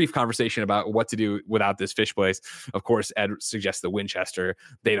brief conversation about what to do without this fish place. Of course, Ed suggests the Winchester.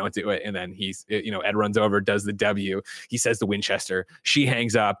 They don't do it. And then Ed runs over, does the W. He says the Winchester. She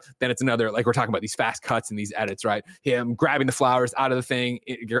hangs up. Then it's another, like we're talking about these fast cuts and these edits, right? Him grabbing the flowers out of the thing,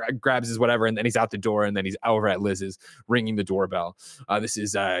 grabs his whatever, and then he's out the door, and then he's over at Liz's ringing the doorbell. This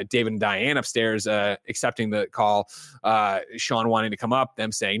is David and Diane upstairs accepting the call. Shaun wanting to come up,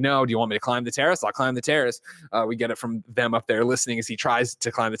 them saying, no, do you want me to climb the terrace? I'll climb the terrace. We get it from them up there listening as he tries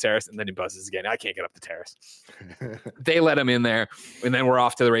to climb the terrace, and then he buzzes again. I can't get up the terrace. They let him in there, and then we're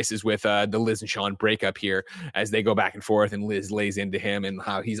off to the races with the Liz and Shaun breakup here as they go back and forth, and Liz lays into him and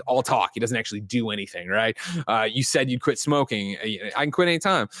how he's all talk. He doesn't actually do anything, right? You said you'd quit smoking. I can quit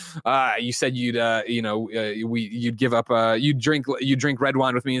anytime. You said you'd give up. You'd drink red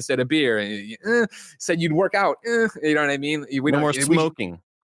wine with me instead of beer. Said you'd work out. You know what I mean? No more smoking.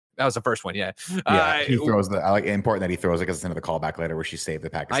 That was the first one, yeah. He throws I like important that he throws it because it's into the callback later where she saved the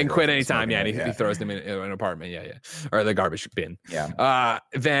package. I can quit anytime, yeah. And he throws them in an apartment, yeah, or the garbage bin. Yeah.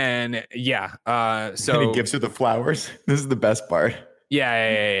 So and he gives her the flowers. This is the best part.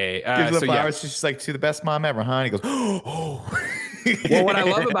 Yeah. Gives her the flowers. She's just like, "To the best mom ever, huh?" And he goes, "Oh." Well, what I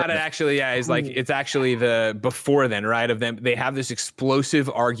love about it actually, is like it's actually the before then, right? Of them, they have this explosive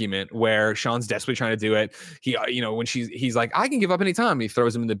argument where Shaun's desperately trying to do it. He, when he's like, I can give up anytime. And he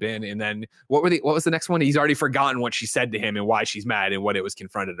throws him in the bin, and then what was the next one? He's already forgotten what she said to him and why she's mad and what it was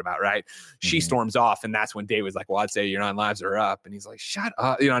confronted about, right? She storms off, and that's when David's like, well, I'd say your 9 lives are up, and he's like, shut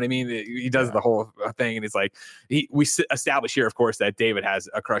up, you know what I mean? He does the whole thing, and it's like we establish here, of course, that David has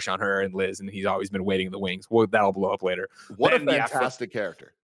a crush on her and Liz, and he's always been waiting in the wings. Well, that'll blow up later. What then, a fantastic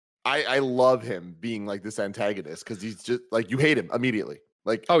character. I love him being like this antagonist because he's just like, you hate him immediately.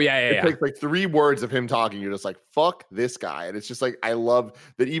 Like, it takes like 3 words of him talking. You're just like, fuck this guy. And it's just like, I love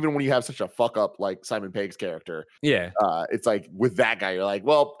that even when you have such a fuck up like Simon Pegg's character, it's like with that guy, you're like,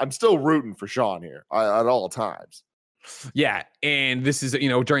 well, I'm still rooting for Shaun here at all times. Yeah, and this is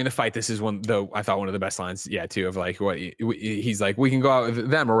during the fight, this is I thought one of the best lines, too, of like what he's like, we can go out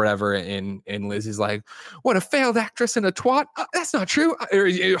with them or whatever, and Liz is like, what, a failed actress and a twat? That's not true.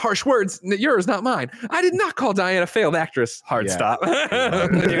 Harsh words, yours, not mine. I did not call Diane a failed actress. Hard stop.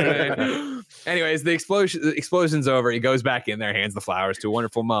 Anyways, the explosion's over. He goes back in there, hands the flowers to a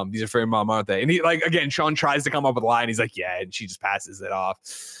wonderful mom. These are for your mom, aren't they? And he like again, Shaun tries to come up with a line. He's like, yeah, and she just passes it off,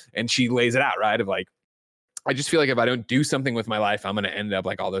 and she lays it out right of like, I just feel like if I don't do something with my life, I'm going to end up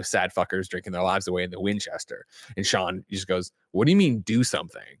like all those sad fuckers drinking their lives away in the Winchester. And Shaun just goes, what do you mean do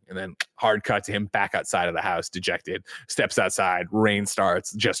something? And then hard cut to him back outside of the house, dejected, steps outside, rain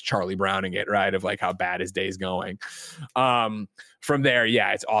starts, just Charlie Browning it, right? Of like how bad his day's going. From there,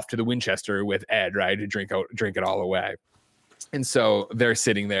 yeah, it's off to the Winchester with Ed, right? To drink it all away. And so they're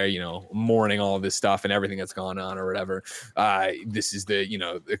sitting there, you know, mourning all of this stuff and everything that's gone on or whatever. This is the, you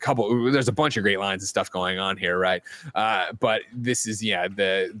know, there's a bunch of great lines and stuff going on here, right? But this is, yeah,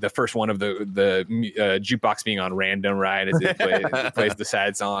 the first one of the jukebox being on random, right? As it plays the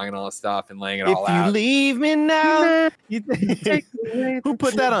sad song and all this stuff and laying it all out. If you leave me now, who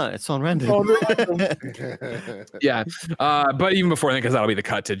put that on? It's on random. Yeah. But even before then, because that'll be the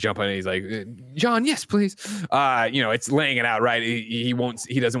cut to jump on, he's like, John, yes, please. You know, it's laying it out, right? He won't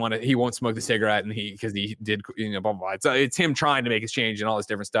smoke the cigarette, and because he did, you know, blah, blah, blah. It's him trying to make his change and all this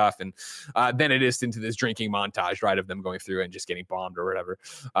different stuff. And then it is into this drinking montage, right? Of them going through and just getting bombed or whatever.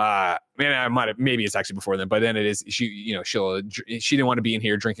 Maybe it's actually before then, but then it is, she didn't want to be in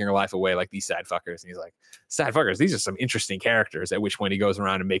here drinking her life away like these sad fuckers. And he's like, sad fuckers, these are some interesting characters. At which point he goes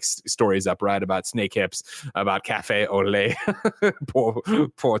around and makes stories up, right? About snake hips, about cafe au lait,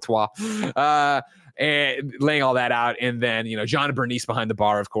 pour toi. And laying all that out, and then, you know, John and Bernice behind the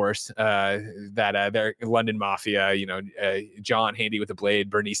bar, of course, they're London mafia, you know, John handy with a blade,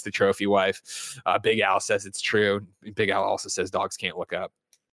 Bernice the trophy wife. Big Al says it's true. Big Al also says dogs can't look up.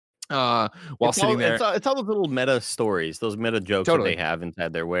 While sitting there, it's all those little meta stories, those meta jokes that they have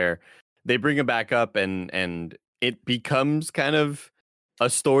inside there, where they bring it back up, and it becomes kind of a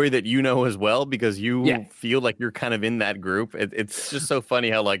story that you know as well, because you feel like you're kind of in that group. It's just so funny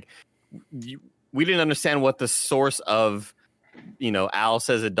how like we didn't understand what the source of, you know, Al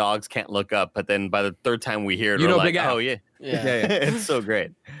says that dogs can't look up, but then by the third time we hear it, we're like, oh yeah. It's so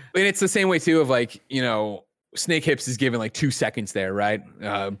great. And it's the same way too of like, you know, Snake Hips is given like 2 seconds there, right?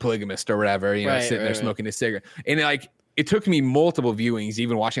 Polygamist or whatever, you know, sitting there smoking his cigarette. And like, it took me multiple viewings,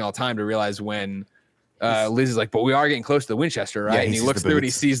 even watching all the time, to realize when Liz is like, but we are getting close to the Winchester, right? And he looks through and he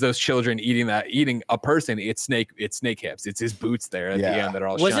sees those children eating a person. It's Snake Hips. It's his boots there at the end that are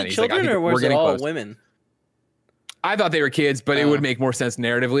all shiny. Was it children or was it all women? I thought they were kids, but it would make more sense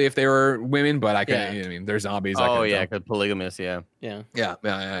narratively if they were women. But I can't. You know, I mean, they're zombies. Oh yeah, because polygamous. Yeah.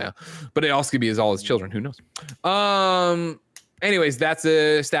 But it also could be as all his children. Who knows? Anyways, that's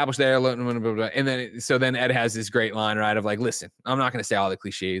established there. And then Ed has this great line, right? Of like, listen, I'm not going to say all the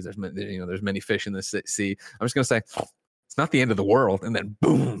cliches. There's many fish in the sea. I'm just going to say, it's not the end of the world. And then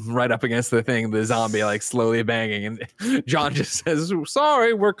boom, right up against the thing, the zombie like slowly banging. And John just says,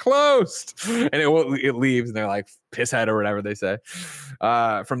 sorry, we're closed. And it leaves, and they're like, pisshead or whatever they say.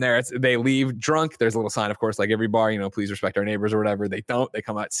 From there, they leave drunk. There's a little sign, of course, like every bar, you know, please respect our neighbors or whatever. They don't. They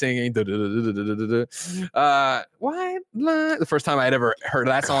come out singing. Why? The first time I had ever heard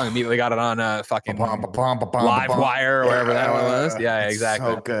that song, immediately got it on fucking Live Wire or whatever that one was. Yeah,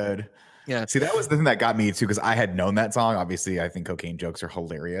 exactly. So good. Yeah. See, that was the thing that got me too, because I had known that song. Obviously, I think cocaine jokes are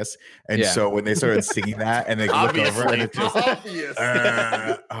hilarious. And so when they started singing that and they look over and it's just,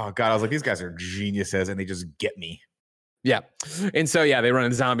 oh God, I was like, these guys are geniuses and they just get me. Yeah. And so, they run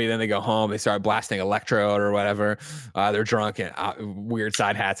into zombie. Then they go home. They start blasting Electrode or whatever. They're drunk and weird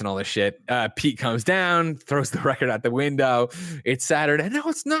side hats and all this shit. Pete comes down, throws the record out the window. It's Saturday. No,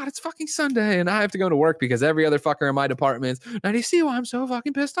 it's not. It's fucking Sunday. And I have to go to work because every other fucker in my department. Now, do you see why I'm so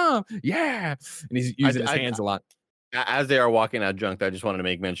fucking pissed off? Yeah. And he's using his hands a lot. As they are walking out drunk, I just wanted to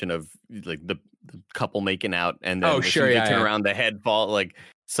make mention of like the couple making out. And then turn around, the head fall. Like,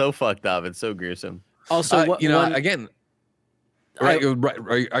 so fucked up. It's so gruesome. Also, again... Are you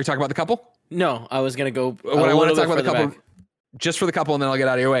talking about the couple? No, I was gonna go. I want to talk about the couple, just for the couple, and then I'll get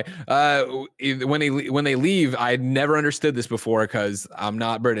out of your way. When they leave, I never understood this before because I'm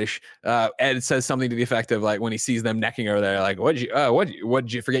not British. Ed says something to the effect of like when he sees them necking over there, like, "What'd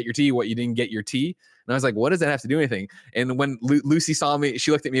you forget your tea? What, you didn't get your tea?" And I was like, "What does that have to do with anything?" And when Lucy saw me,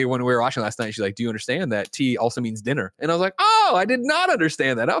 she looked at me when we were watching last night. She's like, "Do you understand that tea also means dinner?" And I was like, "Oh, I did not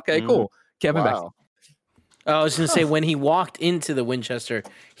understand that." Okay, cool. Kevin back. I was going to say, when he walked into the Winchester,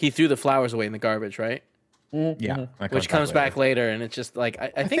 he threw the flowers away in the garbage, right? Yeah. Which comes back later, and it's just like,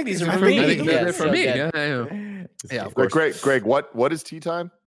 I think these are for me. I think they're for me. Yeah, of course. Greg, what is tea time?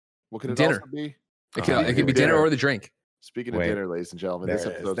 What can it also be? It can be dinner or the drink. Speaking of dinner, ladies and gentlemen, this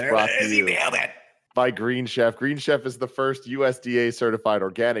episode is brought to you by Green Chef. Green Chef is the first USDA certified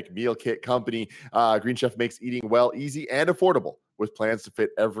organic meal kit company. Green Chef makes eating well easy and affordable, with plans to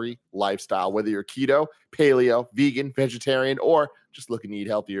fit every lifestyle. Whether you're keto, paleo, vegan, vegetarian, or just looking to eat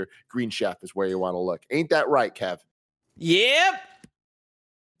healthier, Green Chef is where you want to look. Ain't that right, Kev? Yep.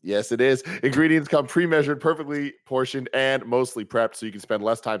 Yes, it is. Ingredients come pre-measured, perfectly portioned, and mostly prepped, so you can spend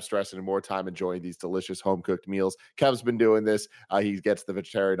less time stressing and more time enjoying these delicious home-cooked meals. Kev's been doing this. He gets the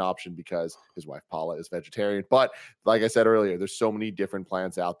vegetarian option because his wife Paula is vegetarian. But like I said earlier, there's so many different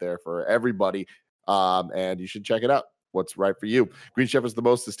plans out there for everybody, and you should check it out. What's right for you. Green Chef is the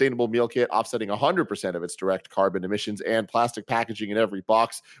most sustainable meal kit, offsetting 100% of its direct carbon emissions and plastic packaging in every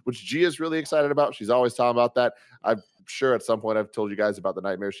box, which Gia's really excited about. She's always talking about that. I'm sure at some point I've told you guys about the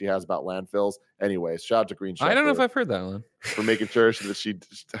nightmare she has about landfills. Anyways, shout out to Green Chef. I don't know if I've heard that one. For making sure that she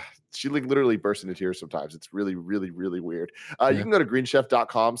like literally bursts into tears sometimes. It's really, really, really weird. You can go to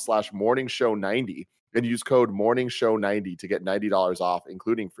greenchef.com/morningshow90 and use code morningshow90 to get $90 off,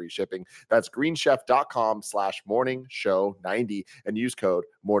 including free shipping. That's greenchef.com/morningshow90 and use code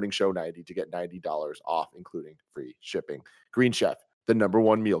morningshow90 to get $90 off, including free shipping. Green Chef, the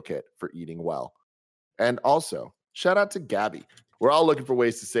 #1 meal kit for eating well. And also, shout out to Gabby. We're all looking for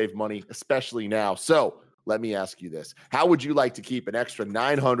ways to save money, especially now. So let me ask you this. How would you like to keep an extra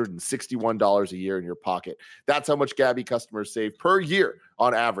 $961 a year in your pocket? That's how much Gabby customers save per year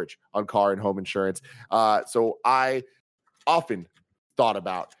on average on car and home insurance. So I often thought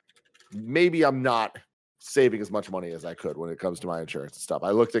about maybe I'm not saving as much money as I could when it comes to my insurance and stuff. I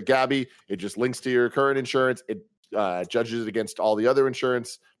looked at Gabby. It just links to your current insurance. It judges it against all the other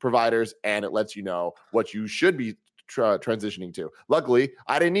insurance providers, and it lets you know what you should be transitioning to. Luckily,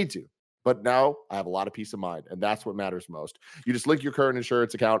 I didn't need to. But now I have a lot of peace of mind, and that's what matters most. You just link your current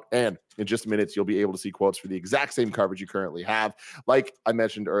insurance account, and in just minutes, you'll be able to see quotes for the exact same coverage you currently have. Like I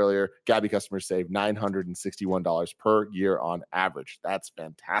mentioned earlier, Gabby customers save $961 per year on average. That's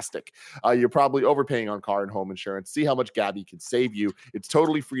fantastic. You're probably overpaying on car and home insurance. See how much Gabby can save you. It's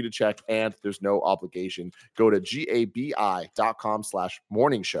totally free to check, and there's no obligation. Go to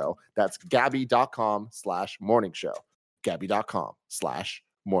gabi.com/morningshow. That's gabi.com/morningshow.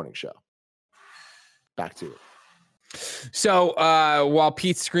 gabi.com/morningshow. Back to it. So while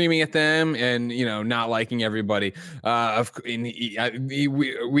Pete's screaming at them and not liking everybody, we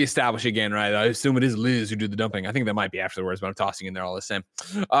establish again, right? I assume it is Liz who did the dumping. I think that might be afterwards, but I'm tossing in there all the same.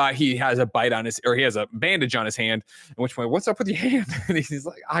 He has a he has a bandage on his hand. At which point, what's up with your hand? And he's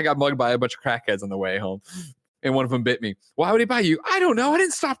like, I got mugged by a bunch of crackheads on the way home, and one of them bit me. Why would he bite you? I don't know. I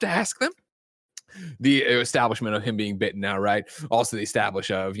didn't stop to ask them. The establishment of him being bitten now, right? Also the establish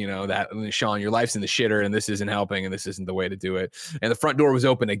of, that Shaun, your life's in the shitter and this isn't helping and this isn't the way to do it. And the front door was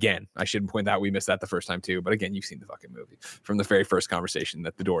open again. I should point out we missed that the first time too. But again, you've seen the fucking movie from the very first conversation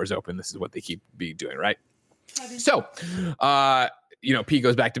that the door is open. This is what they keep doing, right? So, Pete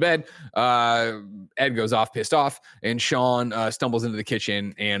goes back to bed. Ed goes off pissed off, and Shaun stumbles into the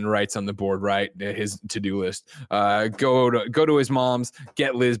kitchen and writes on the board, right, his to-do list. Go to his mom's,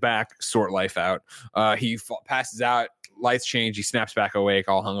 get Liz back, sort life out. He passes out. Lights change. He snaps back awake,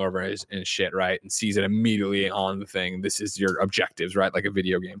 all hungover and shit, right? And sees it immediately on the thing. This is your objectives, right? Like a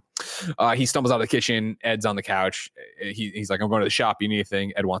video game. He stumbles out of the kitchen. Ed's on the couch. He's like, I'm going to the shop. You need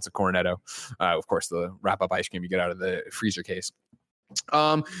anything? Ed wants a Cornetto. Of course, the wrap-up ice cream you get out of the freezer case.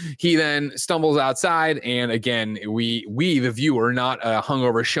 He then stumbles outside, and again, we the viewer, not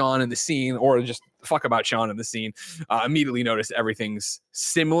hungover Shaun in the scene, or just fuck about Shaun in the scene, immediately notice everything's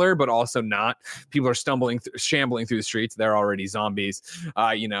similar, but also not. People are shambling through the streets. They're already zombies.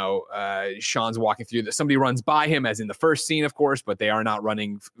 Shaun's walking through. Somebody runs by him, as in the first scene, of course, but they are not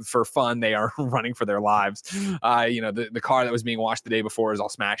running for fun. They are running for their lives. The car that was being washed the day before is all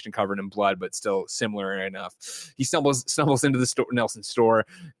smashed and covered in blood, but still similar enough. He stumbles into the Nelson's store,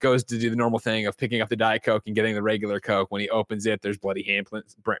 goes to do the normal thing of picking up the Diet Coke and getting the regular Coke. When he opens it, there's bloody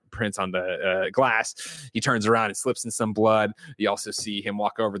handprints on the glass. He turns around and slips in some blood. You also see him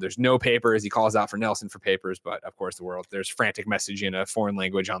walk over. There's no papers. He calls out for Nelson for papers, but of course there's frantic message in a foreign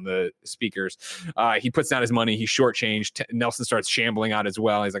language on the speakers. He puts down his money. He's shortchanged. Nelson starts shambling out as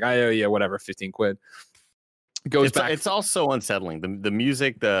well. He's like, I owe you whatever, 15 quid. Goes back. It's also unsettling. The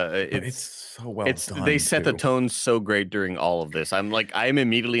music, it's so well done. They set the tone so great during all of this. I'm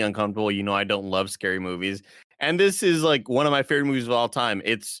immediately uncomfortable. I don't love scary movies, and this is like one of my favorite movies of all time.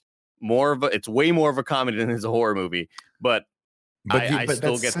 It's way more of a comedy than it's a horror movie, but I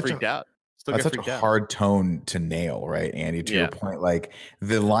still get freaked out. That's such a hard tone to nail, right, Andy? To your point, like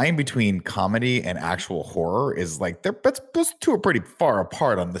the line between comedy and actual horror is like those two are pretty far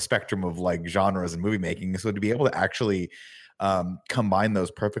apart on the spectrum of like genres and movie making. So to be able to actually combine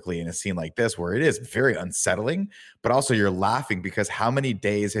those perfectly in a scene like this, where it is very unsettling, but also you're laughing because how many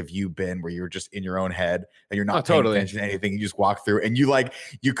days have you been where you're just in your own head and you're not paying attention to anything? You just walk through and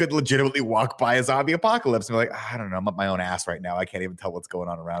you could legitimately walk by a zombie apocalypse and be like, I don't know, I'm up my own ass right now. I can't even tell what's going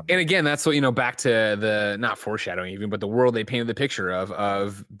on around me. And again, that's what, back to the, not foreshadowing even, but the world they painted the picture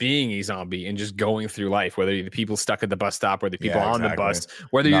of being a zombie and just going through life, whether you're the people stuck at the bus stop or the people on the bus,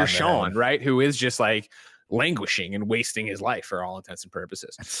 whether you're Shaun, right? Who is just like languishing and wasting his life for all intents and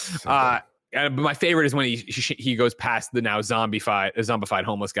purposes. But my favorite is when he goes past the now zombified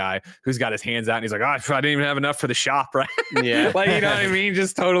homeless guy who's got his hands out and he's like, oh, I didn't even have enough for the shop, right? Yeah. Like, you know what I mean?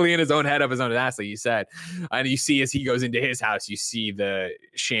 Just totally in his own head, up his own ass, like you said. And you see as he goes into his house, you see the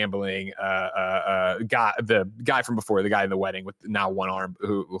shambling the guy from before, the guy in the wedding with now one arm,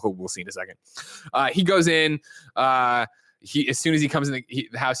 who we'll see in a second. He goes in. As soon as he comes in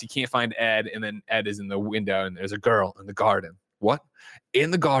the house, he can't find Ed, and then Ed is in the window, and there's a girl in the garden. What?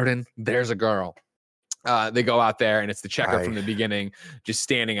 In the garden, there's a girl. They go out there, and it's the checker from the beginning, just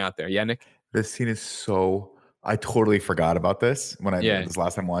standing out there. Yeah, Nick? This scene is so... I totally forgot about this when this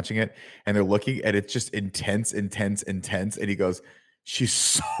last time watching it, and they're looking, and it's just intense, and he goes, she's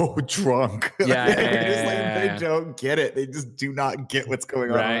so drunk. They don't get it. They just do not get what's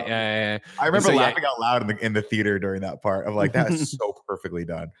going on. Right. Yeah. I remember laughing out loud in the theater during that part of like, that is so perfectly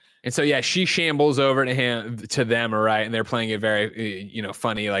done. And so, she shambles over to them, right? And they're playing it very,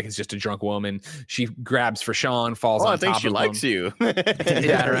 funny, like it's just a drunk woman. She grabs for Shaun, falls on top of him. I think she likes you.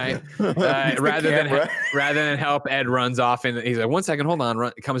 Yeah, right. Rather than help, Ed runs off, and he's like, 1 second, hold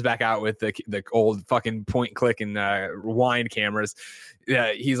on. Comes back out with the old fucking point and click and rewind cameras.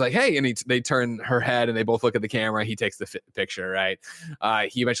 He's like, hey, and they turn her head, and they both look at the camera. He takes the picture, right?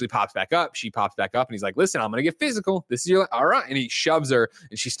 He eventually pops back up. She pops back up, and he's like, listen, I'm gonna get physical. This is your all right. And he shoves her,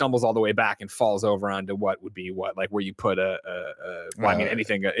 and she stumbles all the way back and falls over onto what would be like where you put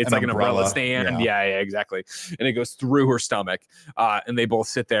anything. It's like an umbrella stand. Yeah, exactly. And it goes through her stomach, and they both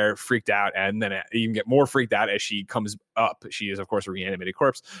sit there freaked out, and then even get more freaked out as she comes up. She is, of course, a reanimated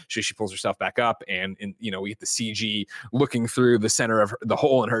corpse. She pulls herself back up, and we get the CG looking through the center of the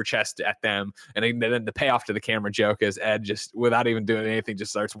hole in her chest at them, and then the payoff to the camera joke is Ed, just without even doing anything,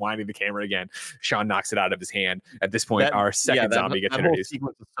 just starts winding the camera again. Shaun knocks it out of his hand. At this point, our second zombie gets introduced.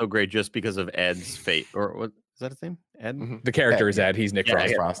 Sequence is so great just because of Ed's fate, or what is that his name? Ed. Mm-hmm. The character is Ed. He's Nick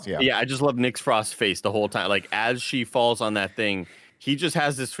Frost. Yeah, I just love Nick Frost's face the whole time. Like as she falls on that thing, he just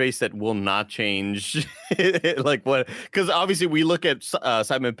has this face that will not change. Like what? Because obviously we look at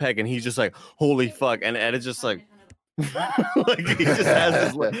Simon Pegg and he's just like, holy fuck, and Ed is just like. Like he just has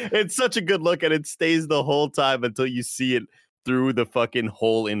this look. It's such a good look, and it stays the whole time until you see it through the fucking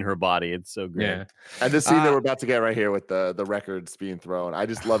hole in her body. It's so great. Yeah. And the scene that we're about to get right here with the records being thrown, I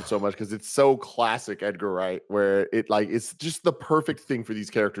just love so much because it's so classic Edgar Wright, where it's just the perfect thing for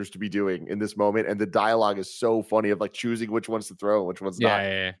these characters to be doing in this moment, and the dialogue is so funny of like choosing which ones to throw and which ones not.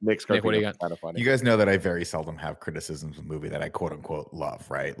 Yeah. Nick, what do you got? Kind of funny. You guys know that I very seldom have criticisms of a movie that I quote unquote love,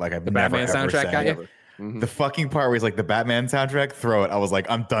 right? Like I've the never Batman soundtrack got you. The fucking part where he's like, the Batman soundtrack, throw it. I was like,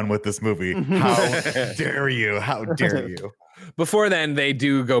 I'm done with this movie. How dare you? How dare you? Before then, they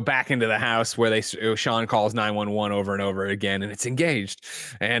do go back into the house where Shaun calls 911 over and over again, and it's engaged.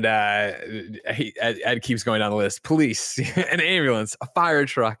 And Ed keeps going down the list: police, an ambulance, a fire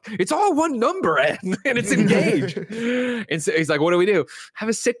truck. It's all one number, Ed, and it's engaged. And so he's like, "What do we do? Have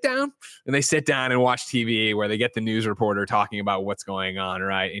a sit down?" And they sit down and watch TV, where they get the news reporter talking about what's going on,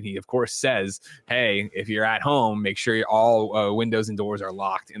 right? And he, of course, says, "Hey, if you're at home, make sure all windows and doors are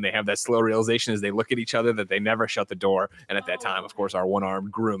locked." And they have that slow realization as they look at each other that they never shut the door. And at that time, of course, our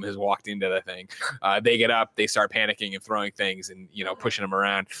one-armed groom has walked into the thing. They get up, they start panicking and throwing things and pushing them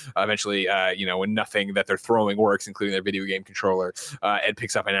around. Eventually, when nothing that they're throwing works, including their video game controller, Ed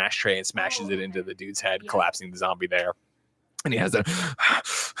picks up an ashtray and smashes it into the dude's head, collapsing the zombie there. And he has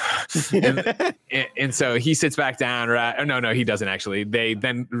and so he sits back down. Right? No, he doesn't actually. They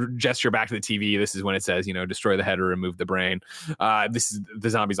then gesture back to the TV. This is when it says, destroy the head or remove the brain. This is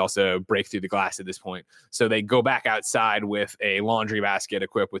the zombies also break through the glass at this point. So they go back outside with a laundry basket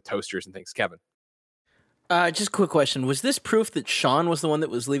equipped with toasters and things. Kevin. Just a quick question. Was this proof that Shaun was the one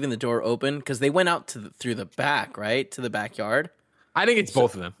that was leaving the door open? Because they went out through the back, right? To the backyard? I think it's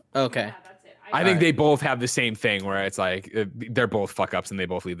both of them. Okay. I think they both have the same thing where it's like they're both fuck ups and they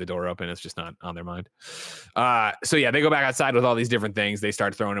both leave the door open. It's just not on their mind. So yeah, they go back outside with all these different things. They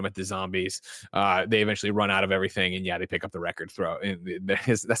start throwing them at the zombies. They eventually run out of everything, and they pick up the record.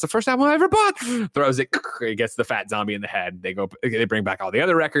 That's the first album I ever bought. Throws it. It gets the fat zombie in the head. They bring back all the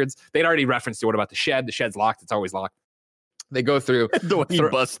other records. They'd already referenced to what about the shed? The shed's locked. It's always locked. They go through. The way he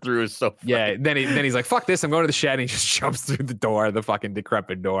busts through is so funny. Yeah, then he's like, fuck this, I'm going to the shed, and he just jumps through the door, the fucking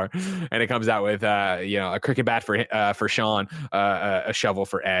decrepit door, and it comes out with a cricket bat for Shaun, a shovel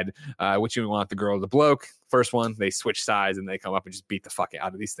for Ed. Which you want, the girl or the bloke? First one, they switch sides and they come up and just beat the fuck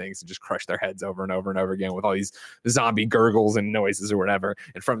out of these things and just crush their heads over and over and over again with all these zombie gurgles and noises or whatever.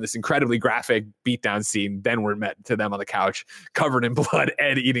 And from this incredibly graphic beatdown scene, then we're met to them on the couch covered in blood,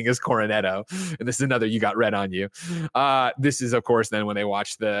 Ed eating his Cornetto. And this is another "you got red on you." This is, of course, then when they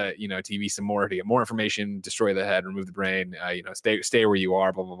watch the TV some more to get more information, destroy the head, remove the brain, stay where you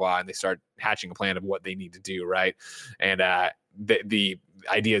are, blah blah blah, and they start hatching a plan of what they need to do, right? And the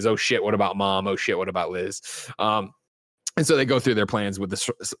idea is, oh shit, what about mom? Oh shit, what about Liz? And so they go through their plans with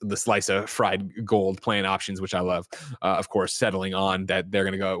the slice of fried gold plan options, which I love. Of course, settling on that they're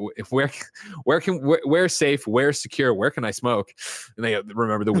going to go, where's safe, where's secure, where can I smoke? And they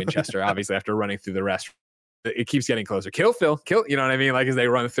remember the Winchester, obviously, after running through the rest. It keeps getting closer. Kill Phil, you know what I mean? Like, as they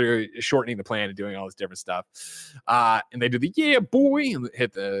run through, shortening the plan and doing all this different stuff. And they do the yeah boy and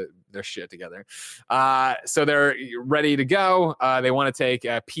hit their shit together. So they're ready to go. They want to take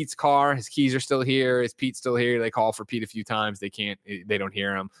Pete's car. His keys are still here. Is Pete still here? They call for Pete a few times. They don't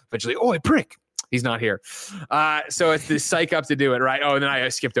hear him. Eventually, oh, prick. He's not here. So it's this psych up to do it, right? Oh, and then I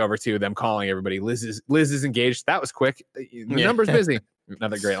skipped over to them calling everybody. Liz is engaged. That was quick. The number's busy.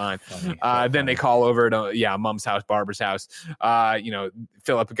 Another great line. Then they call over to mom's house, Barbara's house.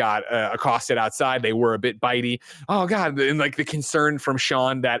 Philip got accosted outside. They were a bit bitey. Oh god, and like the concern from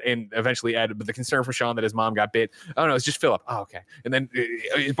Shaun and eventually Ed, but the concern from Shaun that his mom got bit. Oh no, it's just Philip. Oh okay. And then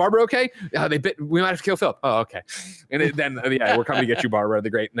is Barbara okay? They bit. We might have to kill Philip. Oh okay. And then we're coming to get you, Barbara. The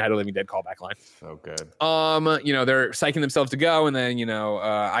great Night of the Living Dead callback line. So good. They're psyching themselves to go, and then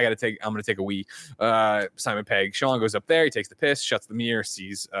I'm gonna take a wee. Simon Pegg. Shaun goes up there. He takes the piss, shuts the mirror,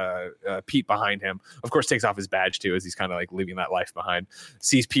 sees Pete behind him. Of course, takes off his badge too, as he's kind of like leaving that life behind.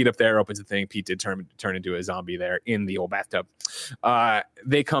 Sees Pete up there, opens the thing. Pete did turn into a zombie there in the old bathtub.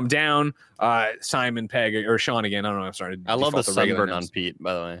 They come down. Simon Pegg or Shaun again. I don't know. I'm sorry. I love the sunburn on Pete,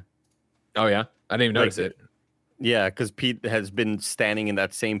 by the way. Oh yeah, I didn't even notice it. Yeah, because Pete has been standing in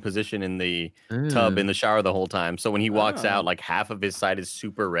that same position in the tub in the shower the whole time. So when he walks out, like half of his side is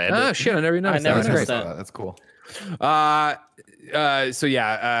super red. Oh shit! I never noticed. That's great. That's cool.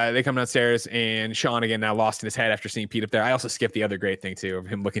 They come downstairs and Shaun again now lost in his head after seeing Pete up there. I also skipped the other great thing too of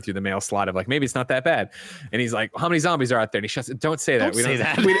him looking through the mail slot of like, maybe it's not that bad. And he's like, how many zombies are out there? And he shuts it. Don't say that. We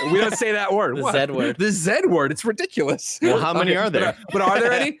don't say that word. The Z word. The Z word. It's ridiculous. Well, how many are there? But are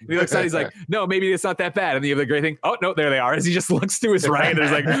there any? And he looks out, he's like, no, maybe it's not that bad. And then you have the great thing. Oh no, there they are. As he just looks to his right,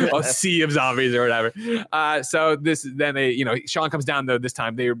 there's like a sea of zombies or whatever. Shaun comes down though this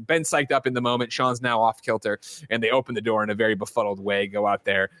time. They've been psyched up in the moment. Shaun's now off kilter, and they open the door in a very befuddled way, go out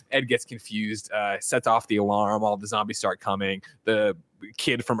there. Ed gets confused, sets off the alarm. All the zombies start coming. The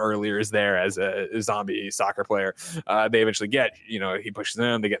kid from earlier is there as a zombie soccer player. They eventually he pushes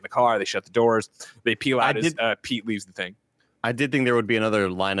them. They get in the car. They shut the doors. They peel out as Pete leaves the thing. I did think there would be another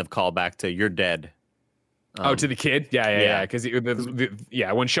line of callback to "You're dead." To the kid? Yeah. Because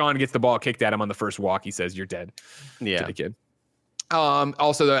when Shaun gets the ball kicked at him on the first walk, he says, "You're dead." Yeah, to the kid.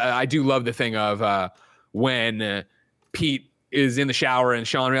 Also, I do love the thing of when Pete is in the shower and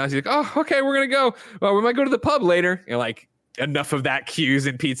Shaun realizes he's like, oh, okay, we're gonna go. Well, we might go to the pub later. Like enough of that cues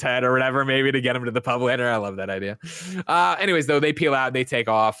in Pete's head or whatever, maybe to get him to the pub later. I love that idea. Anyways, though, they peel out, they take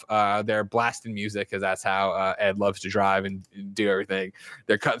off. They're blasting music because that's how Ed loves to drive and do everything.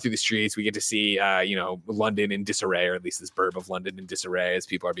 They're cutting through the streets. We get to see, London in disarray, or at least this burb of London in disarray as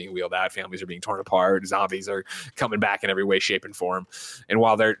people are being wheeled out, families are being torn apart, zombies are coming back in every way, shape, and form. And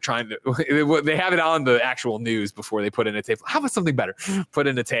while they're trying to, they have it on the actual news before they put in a tape. How about something better? Put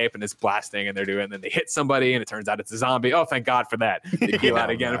in a tape and it's blasting and they're doing it. And then they hit somebody and it turns out it's a zombie. Oh, thank God for that. They peel out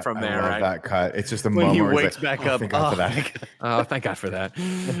again from there, right? That cut. It's just a when moment he where wakes back up. Thank God for that. Oh, thank God for that.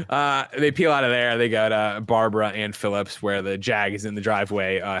 They peel out of there. They got Barbara and Phillips, where the Jag is in the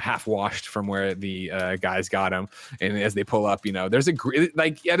driveway, half washed from where the guys got him. And as they pull up, there's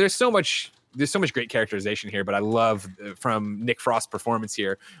there's so much great characterization here, but I love from Nick Frost's performance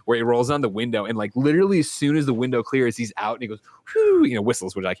here, where he rolls on the window and like literally as soon as the window clears, he's out and he goes, whew,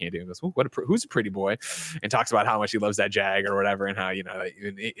 whistles, which I can't do. He goes, who's a pretty boy, and talks about how much he loves that Jag or whatever, and how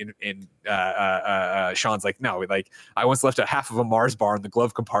Shaun's like, no, like I once left a half of a Mars bar in the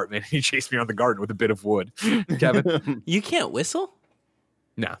glove compartment. And he chased me around the garden with a bit of wood. Kevin, you can't whistle?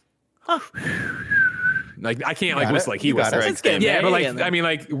 No. Huh. Like I can't like whistle like he was. Yeah, but like I mean,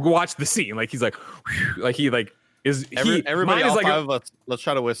 like watch the scene. Like he's like he like is everybody all like five. Let's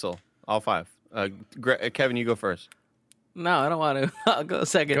try to whistle. All five. Kevin, you go first. No, I don't want to. I'll go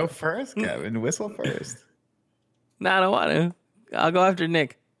second. Go first, Kevin. Whistle first. No, I don't want to. I'll go after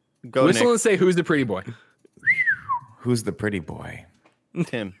Nick. Go, Whistle Nick. and say, who's the pretty boy? Who's the pretty boy?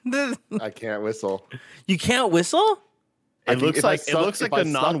 Tim. I can't whistle. You can't whistle? I It think looks if I like suck- if I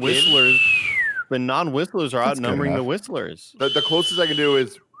the suck non-whistlers. The non-whistlers are That's good outnumbering the enough. whistlers. The closest I can do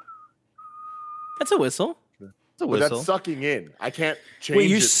is, That's a whistle. It's a but that's whistle. sucking in. I can't change. Wait,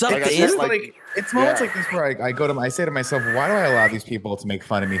 you it. sucked I in? just, It's moments like this where I say to myself, why do I allow these people to make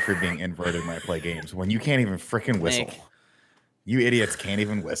fun of me for being inverted when I play games when you can't even freaking whistle? Nick. You idiots can't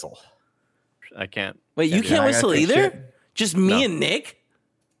even whistle. I can't. Wait, you Yeah, can't I gotta whistle take either? shit. Just me No. and Nick?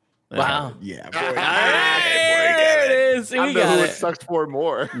 Wow. Yeah. Hey, there it is. I We don't know who got it it. sucks for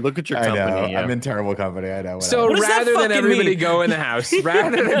more. Look at your I know. company. Yeah. I'm in terrible company. I know. So What does that rather than fucking everybody mean? go in the house, and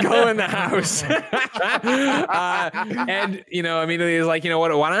immediately he's like, you know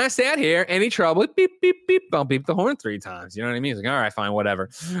what? Why don't I stay out here? Any trouble? Beep beep beep. I'll beep the horn 3 times. You know what I mean? He's like, all right, fine, whatever.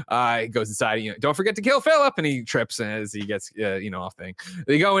 He goes inside. Don't forget to kill Philip, and he trips as he gets off thing.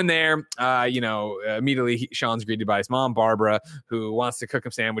 They go in there. Immediately Sean's greeted by his mom Barbara, who wants to cook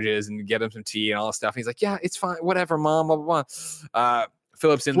him sandwiches and get him some tea and all this stuff. And he's like, yeah, it's fine, whatever, mom. Blah blah blah.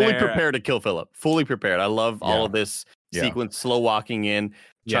 Philip's in Fully there. prepared to kill Philip. Fully prepared. I love all Yeah. of this Yeah. sequence, slow walking in.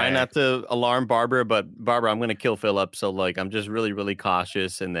 Trying not to alarm Barbara, but Barbara, I'm going to kill Philip. So, like, I'm just really, really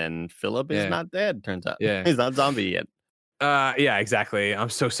cautious. And then Philip is not dead, turns out. Yeah. He's not zombie yet. Yeah, exactly.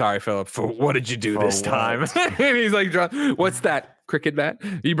 I'm so sorry, Philip. For what did you do For this what? time? And he's like, what's that cricket bat?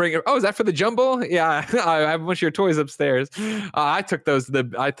 You bring it? Oh, is that for the jumble? Yeah, I have a bunch of your toys upstairs. I took those.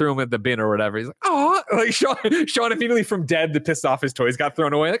 I threw them at the bin or whatever. He's like, oh, like Shaun immediately from dead to pissed off his toys got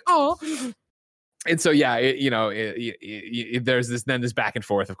thrown away. Like, oh. And so, yeah, there's this back and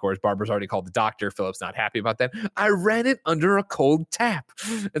forth, of course. Barbara's already called the doctor. Philip's not happy about that. I ran it under a cold tap.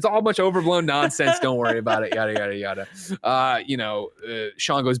 It's all a bunch of overblown nonsense. Don't worry about it. Yada, yada, yada.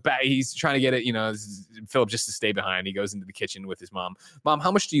 Shaun goes back. He's trying to get it, Philip just to stay behind. He goes into the kitchen with his mom. Mom,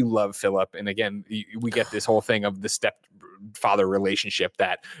 how much do you love Philip? And again, we get this whole thing of the stepfather relationship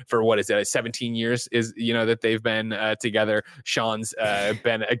that for 17 years is, that they've been together. Shaun's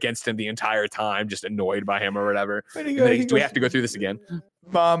been against him the entire time, just annoyed by him or whatever. Do we have to go through this again?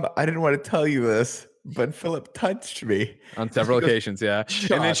 Mom, I didn't want to tell you this, but Philip touched me On several occasions, yeah.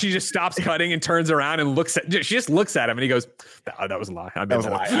 And then she just stops cutting and turns around and she just looks at him and he goes, that was a lie. That was a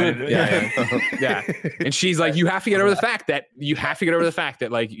lie. Yeah. And she's like, you have to get over the fact that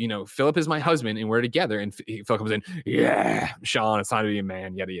like, Philip is my husband and we're together. And Philip comes in, yeah, Shaun, it's time to be a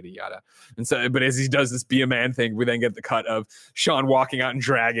man, yada, yada, yada. And so, but as he does this be a man thing, we then get the cut of Shaun walking out and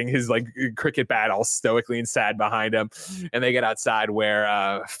dragging his like cricket bat all stoically and sad behind him. And they get outside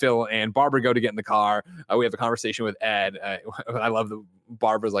where Phil and Barbara go to get in the car. We have a conversation with Ed. I love the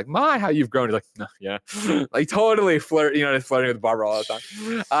Barbara's like, my, how you've grown. He's like, no, yeah, like totally flirting with Barbara all the time.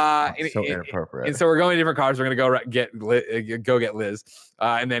 So inappropriate. And so we're going to different cars. We're going to go get Liz.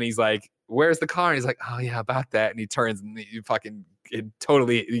 And then he's like, where's the car? And he's like, oh yeah, about that. And he turns and he got in an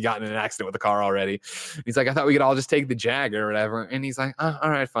accident with the car already. He's like, I thought we could all just take the Jag or whatever. And he's like, all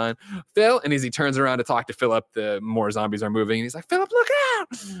right, fine. Phil. And as he turns around to talk to Philip, the more zombies are moving. And he's like, Philip, look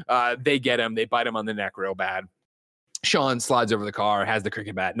out. They get him. They bite him on the neck real bad. Shaun slides over the car, has the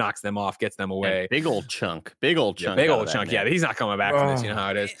cricket bat, knocks them off, gets them away. And big old chunk. Big old chunk. Yeah, he's not coming back from this. You know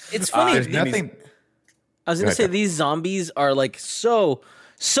how it is. It's funny. There's nothing. I was going to say these zombies are like so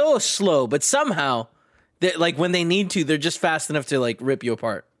slow, but somehow, like when they need to, they're just fast enough to like rip you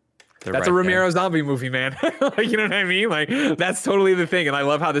apart. That's a Romero zombie movie, man. Like, you know what I mean? Like, that's totally the thing. And I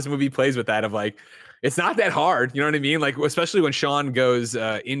love how this movie plays with that of like, it's not that hard. You know what I mean? Like, especially when Shaun goes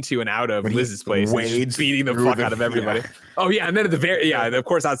into and out of Liz's place, and just beating the fuck out of everybody. Yeah. Oh, yeah. And then at the very, of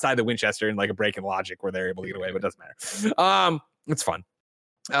course, outside the Winchester and like a break in logic where they're able to get away, but it doesn't matter. It's fun.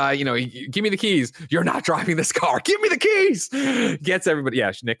 Give me the keys. You're not driving this car. Give me the keys. Gets everybody.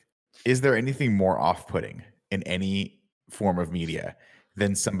 Yeah, Nick. Is there anything more off-putting in any form of media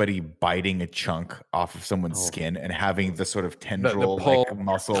than somebody biting a chunk off of someone's skin and having the sort of tendril, like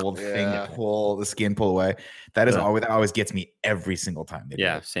muscle thing pull the skin pull away? That is always gets me every single time.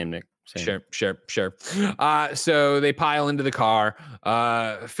 Same, Nick. Same. Sure. So they pile into the car.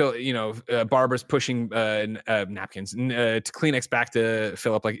 Phil, Barbara's pushing napkins, Kleenex back to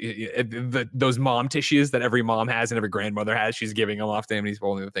Philip, like those mom tissues that every mom has and every grandmother has. She's giving them off to him, and he's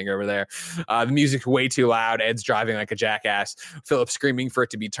holding the thing over there. The music's way too loud. Ed's driving like a jackass. Philip's screaming for it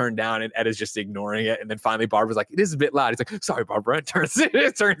to be turned down, and Ed is just ignoring it. And then finally, Barbara's like, "It is a bit loud." He's like, "Sorry, Barbara." And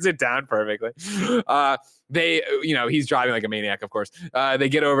turns it down perfectly. He's driving like a maniac, of course. They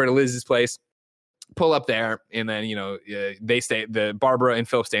get over to Liz's place, pull up there, and then, they stay, Barbara and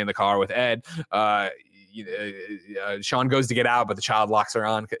Phil stay in the car with Ed. Shaun goes to get out, but the child locks her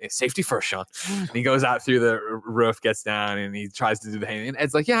on. Safety first, Shaun. And he goes out through the roof, gets down, and he tries to do the thing. And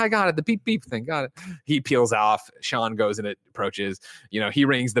Ed's like, yeah, I got it. The beep beep thing, got it. He peels off. Shaun goes and it approaches. He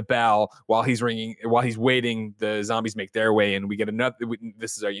rings the bell while he's waiting. The zombies make their way, and we get another.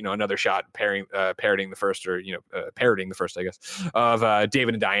 This is another shot parroting the first, parroting the first, I guess, of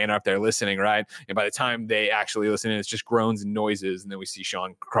David and Diana up there listening, right? And by the time they actually listen, it's just groans and noises, and then we see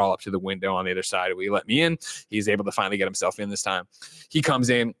Shaun crawl up to the window on the other side. Will you let me in? He's able to finally get himself in this time. He comes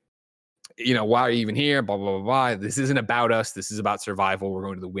in. Why are you even here? Blah, blah, blah, blah. This isn't about us. This is about survival. We're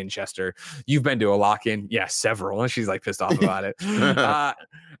going to the Winchester. You've been to a lock-in? Yeah, several. And she's like pissed off about it.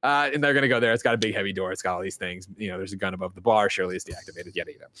 And they're going to go there. It's got a big, heavy door. It's got all these things. There's a gun above the bar. Surely it's deactivated.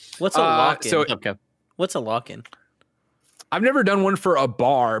 Yada, yada. What's a lock-in? Okay. What's a lock-in? I've never done one for a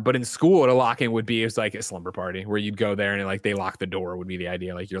bar, but in school, a lock-in would be, it's like a slumber party where you'd go there and they lock the door would be the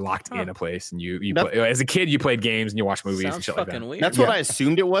idea. Like you're locked in a place, and you play, as a kid, you played games and you watched movies and shit like that. Weird. That's what I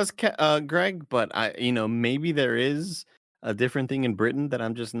assumed it was, Greg. But maybe there is a different thing in Britain that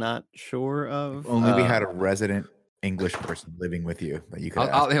I'm just not sure of. Only we had a resident English person living with you that you could.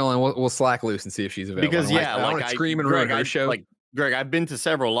 Hold on, we'll slack loose and see if she's available. Because I want to scream and ruin her show. Greg, I've been to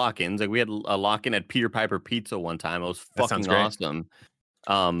several lock-ins. Like we had a lock-in at Peter Piper Pizza one time. It was fucking awesome.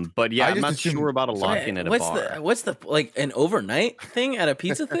 But yeah, I'm not sure about a lock-in at a bar. What's the like an overnight thing at a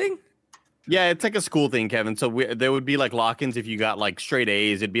pizza thing? Yeah, it's like a school thing, Kevin. So there would be like lock-ins if you got like straight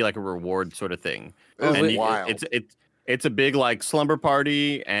A's. It'd be like a reward sort of thing. It's a big like slumber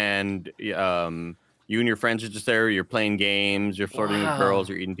party, and you and your friends are just there. You're playing games. You're flirting with girls.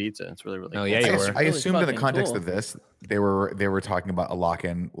 You're eating pizza. It's really, really cool. Yeah, you were. I assumed in the context of this, they were talking about a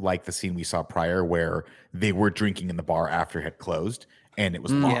lock-in like the scene we saw prior, where they were drinking in the bar after it had closed, and it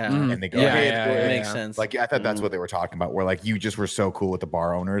was locked. And they go, it makes sense. Like I thought that's what they were talking about. Where like you just were so cool with the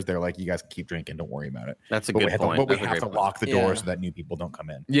bar owners, they're like, you guys can keep drinking, don't worry about it. That's a good point. But we have to lock the door so that new people don't come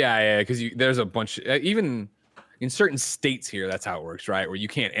in. Yeah, because there's a bunch. Even in certain states here, that's how it works, right? Where you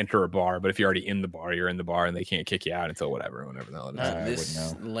can't enter a bar, but if you're already in the bar, you're in the bar, and they can't kick you out until whenever the hell it is.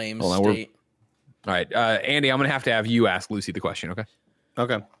 This lame state. All right, Andy, I'm gonna have you ask Lucy the question, okay?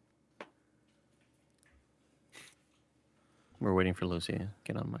 Okay. We're waiting for Lucy.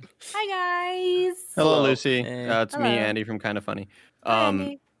 Get on mic. Hi guys. Hello, Lucy. Hey. It's me, Andy from Kind of Funny.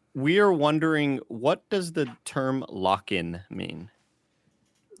 We are wondering, what does the term lock-in mean?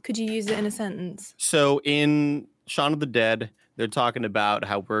 Could you use it in a sentence? So in Shaun of the Dead, they're talking about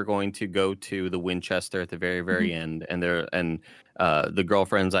how we're going to go to the Winchester at the very, very end, and the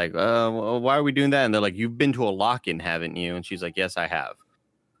girlfriend's like, well, why are we doing that? And they're like, you've been to a lock-in, haven't you? And she's like, yes, I have.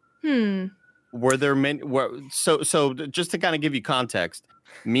 Were there many? So just to kind of give you context,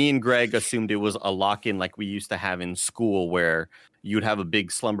 me and Greg assumed it was a lock-in like we used to have in school, where you'd have a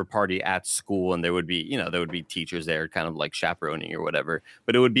big slumber party at school, and there would be teachers there kind of like chaperoning or whatever,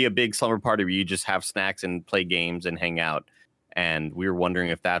 but it would be a big slumber party where you just have snacks and play games and hang out. And we were wondering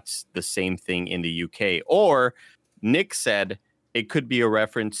if that's the same thing in the UK, or Nick said it could be a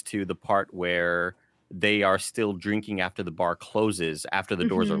reference to the part where they are still drinking after the bar closes, after the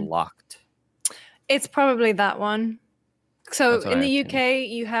doors are locked. It's probably that one. So in the UK,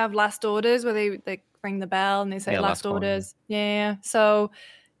 you have last orders where they ring the bell and they say last orders. Yeah. So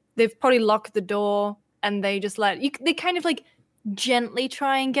they've probably locked the door and they just let you. They kind of like gently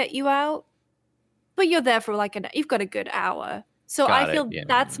try and get you out, but you're there for you've got a good hour. So I feel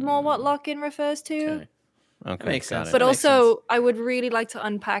that's more what lock-in refers to. Okay, makes sense. But also, I would really like to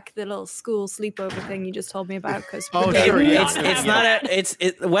unpack the little school sleepover thing you just told me about. Because it's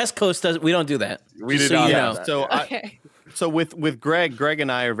not West Coast does. We don't do that. We do not. So So with Greg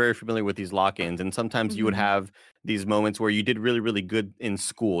and I are very familiar with these lock-ins, and sometimes you would have these moments where you did really, really good in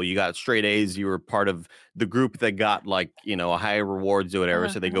school. You got straight A's. You were part of the group that got a higher rewards or whatever.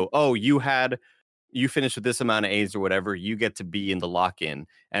 So they go, oh, you finished with this amount of A's or whatever, you get to be in the lock-in.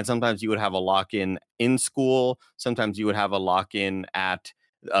 And sometimes you would have a lock-in in school. Sometimes you would have a lock-in at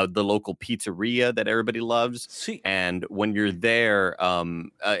the local pizzeria that everybody loves. Sweet. And when you're there,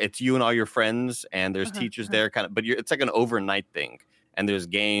 it's you and all your friends, and there's teachers there, but it's like an overnight thing. And there's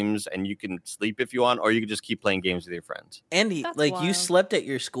games, and you can sleep if you want, or you can just keep playing games with your friends. Andy, That's you wild. slept at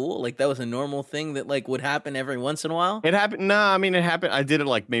your school? That was a normal thing that would happen every once in a while? It happened. No, I mean, it happened. I did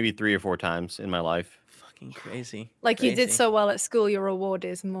it maybe 3 or 4 times in my life. Fucking crazy. You did so well at school, your reward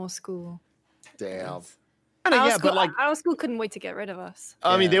is more school. Damn. Our school couldn't wait to get rid of us.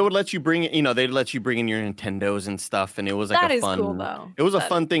 I mean, they would let you bring they'd let you bring in your Nintendos and stuff, and it was That a is fun. cool, though. It was a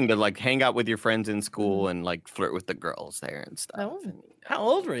fun thing to hang out with your friends in school and flirt with the girls there and stuff. Oh. How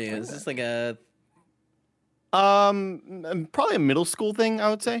old were you? Is this probably a middle school thing,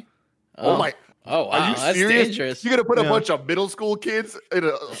 I would say. Oh my! Oh wow, Are you that's serious? dangerous. You're gonna put a bunch of middle school kids in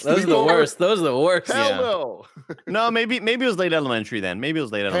a Those are the worst. Those are the worst. Hell Yeah. no. No, maybe it was late elementary then. Maybe it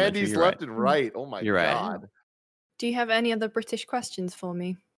was late elementary. Candies You're left right. and right. Oh my You're right. god. Do you have any other British questions for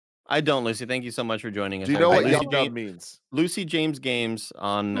me? I don't, Lucy. Thank you so much for joining us. Do you know what Lucy Yum James, Yum means? Lucy James Games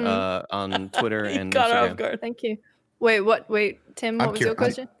on Twitter He and got Instagram. off guard. Thank you. Wait, Tim, what was your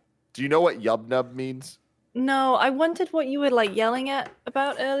question? Do you know what Yub Nub means? No, I wondered what you were like yelling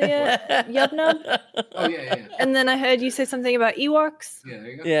about earlier. Yubnub? Oh yeah. And then I heard you say something about Ewoks. Yeah,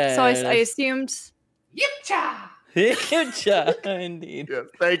 there you go. Yeah. So I assumed. Yipcha! Yipcha, indeed. Yes.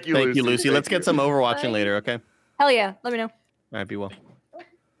 Thank you, Thank Lucy. you, Lucy. Thank Let's get you. some Overwatching later, okay? All Hell yeah, let me know. right, be well.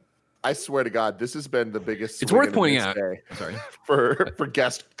 I swear to God, this has been the biggest. It's swing worth and a pointing miss out. day Sorry. for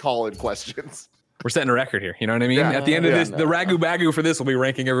guest call-in questions. We're setting a record here. You know what I mean? Yeah. At the end of Yeah, this, no. the ragu bagu for this will be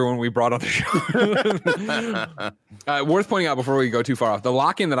ranking everyone we brought on the show. Worth pointing out before we go too far off, the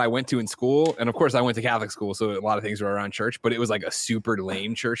lock-in that I went to in school, and of course I went to Catholic school, so a lot of things were around church, but it was like a super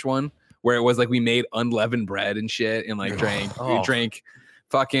lame church one where it was like we made unleavened bread and shit and like drank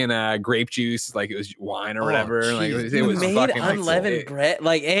fucking grape juice, like it was wine or whatever. Like it was made fucking unleavened like, bread.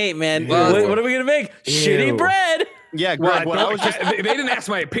 Like, hey man, Well, what are we gonna make? Shitty bread. Yeah, Well, Greg, what I was just they didn't ask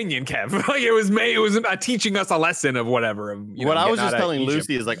my opinion, Kev. Like it was teaching us a lesson of whatever. What I was just telling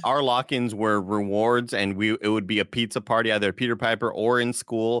Lucy is like our lock-ins were rewards, and it would be a pizza party either at Peter Piper or in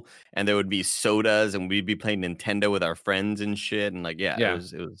school, and there would be sodas, and we'd be playing Nintendo with our friends and shit, and like it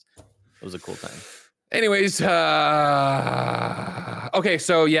was a cool time. Anyways, okay,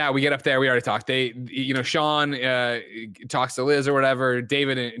 so yeah, we get up there. We already talked. Shaun talks to Liz or whatever.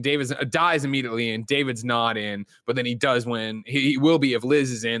 David dies immediately, and David's not in, but then he does when he will be if Liz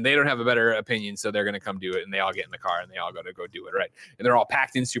is in. They don't have a better opinion, so they're gonna come do it, and they all get in the car and they all go do it, right? And they're all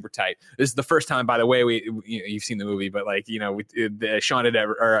packed in super tight. This is the first time, by the way, you've seen the movie, but like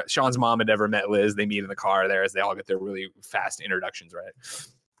Shaun's mom had ever met Liz. They meet in the car there as they all get their really fast introductions, right?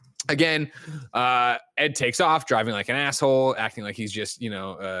 Again, Ed takes off driving like an asshole, acting like he's just,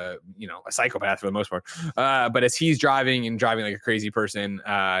 a psychopath for the most part. But as he's driving like a crazy person,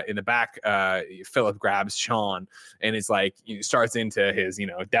 in the back, Philip grabs Shaun and it's like, starts into his,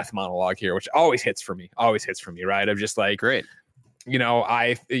 death monologue here, which always hits for me, right? Of just like, Great. when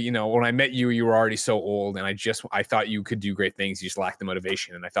I met you, you were already so old, and I thought you could do great things. You just lacked the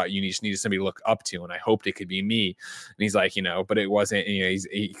motivation, and I thought you just needed somebody to look up to, and I hoped it could be me. And he's like, but it wasn't.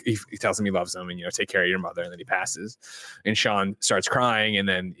 He tells him he loves him, and take care of your mother, and then he passes. And Shaun starts crying, and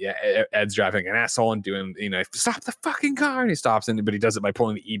then Ed's driving an asshole and doing, stop the fucking car, and he stops, but he does it by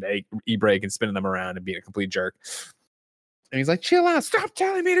pulling the e-brake and spinning them around and being a complete jerk. And he's like, chill out. Stop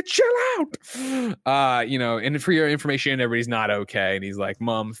telling me to chill out. And for your information, everybody's not okay. And he's like,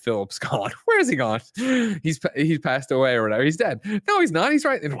 Mom, Philip's gone. Where is he gone? He's passed away or whatever. He's dead. No, he's not. He's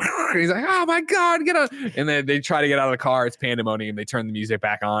right. And he's like, oh my God, get out. And then they try to get out of the car. It's pandemonium. They turn the music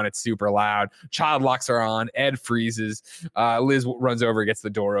back on. It's super loud. Child locks are on. Ed freezes. Liz runs over, gets the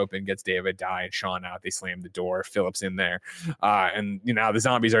door open, gets David, Di, and Shaun out. They slam the door. Philip's in there. And the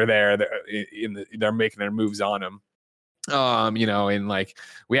zombies are there. They're making their moves on him. And like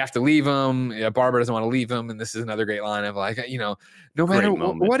we have to leave him. Barbara doesn't want to leave him, and this is another great line of like, no matter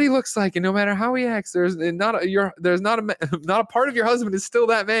what he looks like, and no matter how he acts, there's not a part of your husband is still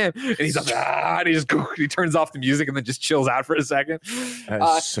that man. And he's like, and he turns off the music and then just chills out for a second.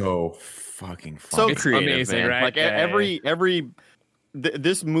 That's so fucking fun. So creative, amazing, man. right? Like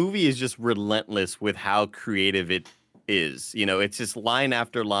this movie is just relentless with how creative it is. It's just line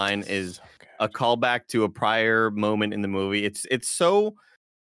after line is a callback to a prior moment in the movie. It's so.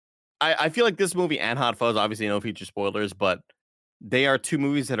 I feel like this movie and Hot Fuzz, obviously no future spoilers, but they are two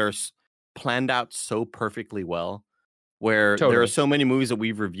movies that are planned out so perfectly well. Where there are so many movies that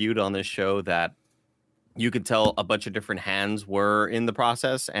we've reviewed on this show that you could tell a bunch of different hands were in the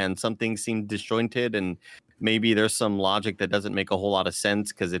process, and some things seem disjointed, and maybe there's some logic that doesn't make a whole lot of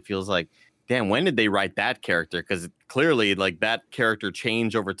sense because it feels like, damn, when did they write that character? Because clearly, like, that character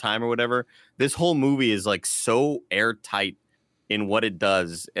changed over time or whatever. This whole movie is like so airtight in what it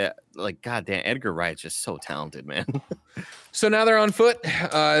does. Like, goddamn, Edgar Wright's just so talented, man. So now they're on foot.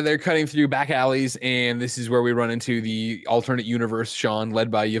 They're cutting through back alleys, and this is where we run into the alternate universe Shaun,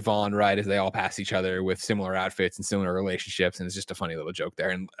 led by Yvonne, right, as they all pass each other with similar outfits and similar relationships, and it's just a funny little joke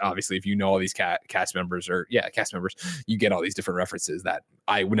there. And obviously, if you know all these cast members, you get all these different references that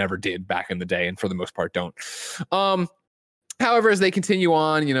I never did back in the day, and for the most part don't. However, as they continue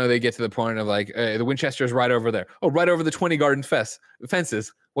on, they get to the point of like the Winchester's right over there. Oh, right over the 20 garden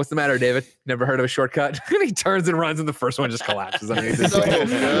fences. What's the matter, David? Never heard of a shortcut? And he turns and runs, and the first one just collapses underneath his So feet.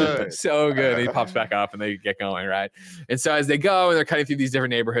 good. So good. And he pops back up, and they get going, right? And so as they go, and they're cutting through these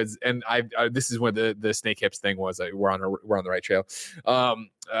different neighborhoods, and this is where the snake hips thing was. We're on the right trail.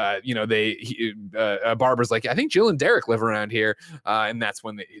 Barbara's like, I think Jill and Derek live around here, and that's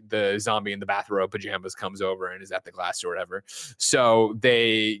when the zombie in the bathrobe pajamas comes over and is at the glass or whatever. So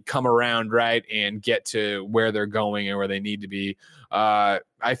they come around, right, and get to where they're going and where they need to be.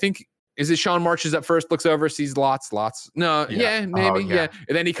 I think, is it Shaun marches up first, looks over, sees lots? No, yeah, maybe, Oh, yeah.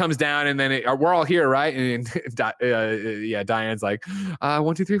 And then he comes down, and then we're all here, right? And Diane's like,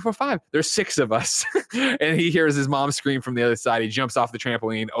 1, 2, 3, 4, 5. There's 6 of us. And he hears his mom scream from the other side. He jumps off the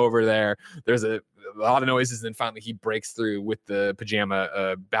trampoline over there. There's a lot of noises, and then finally he breaks through with the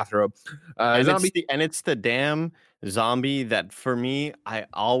pajama bathrobe. It's the damn zombie that, for me, I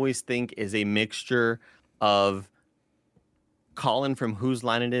always think is a mixture of Colin from Whose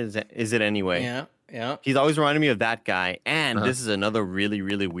Line It Is It Anyway? Yeah. He's always reminded me of that guy. And this is another really,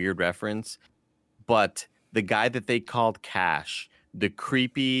 really weird reference. But the guy that they called Cash, the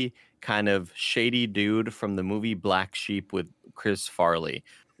creepy, kind of shady dude from the movie Black Sheep with Chris Farley,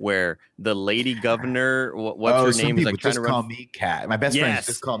 where the lady governor, what's her name? People Is like trying just to call me Cat. My best friends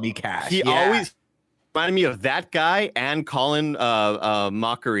just call me Cash. He always reminded me of that guy and Colin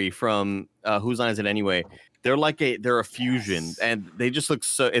Mockery from Whose Line Is It Anyway? They're a fusion, and they just look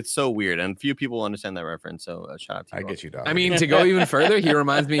it's so weird, and few people understand that reference. So shout out to you. I get you, dog. I mean, to go even further, he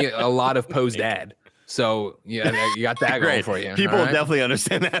reminds me a lot of Poe's dad. So yeah, you got that going for you. People definitely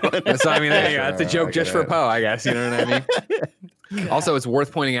understand that one. So I mean, there you go. That's a joke just for Poe, I guess. You know what I mean? Also, it's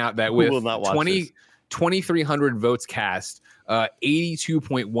worth pointing out that with 2,300 votes cast,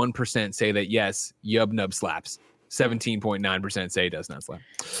 82.1% say that yes, Yub Nub slaps. 17.9% say it does not slap.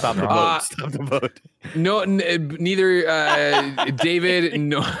 Stop the vote. Stop the vote. No, neither David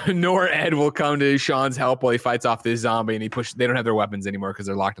nor Ed will come to Shaun's help while he fights off this zombie, and they don't have their weapons anymore because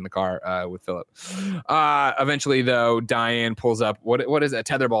they're locked in the car with Philip. Eventually, though, Diane pulls up what is a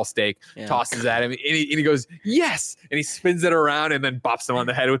tetherball stake, tosses at him, and he goes, yes, and he spins it around and then bops him on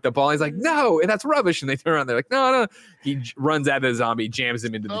the head with the ball. He's like, no, and that's rubbish. And they turn around, they're like, no. He runs at the zombie, jams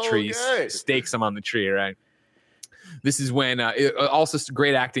him into the tree, stakes him on the tree, right? This is when also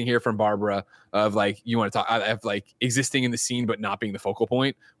great acting here from Barbara of like, you want to talk of like existing in the scene but not being the focal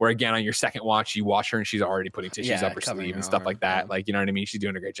point, where again on your second watch you watch her and she's already putting tissues up her sleeve and stuff like that. Like, you know what I mean? She's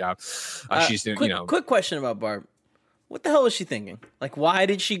doing a great job. She's doing, quick question about Barb. What the hell was she thinking? Like, why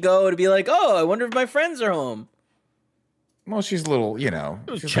did she go to be like, oh, I wonder if my friends are home? Well, she's a little, her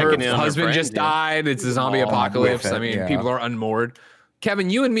husband just died. It's a zombie apocalypse. I mean, people are unmoored.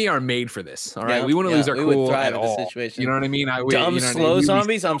 Kevin, you and me are made for this. All right, we wouldn't lose our cool at all. Situation. You know what I mean? Dumb, slow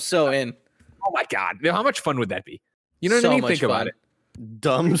zombies. I'm so in. Oh my god, how much fun would that be? You know what I mean? Think about it.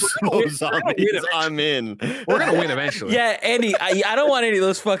 Dumb, slow zombies. I'm in. We're gonna win eventually. Yeah, Andy. I don't want any of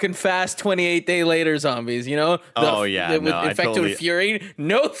those fucking fast 28 day later zombies. You know? Infected with fury.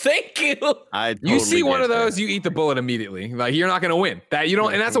 No, thank you. You see one of those, you eat the bullet immediately. Like, you're not gonna win. That you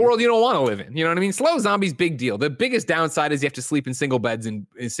don't, and that's a world you don't want to live in. You know what I mean? Slow zombies, big deal. The biggest downside is you have to sleep in single beds in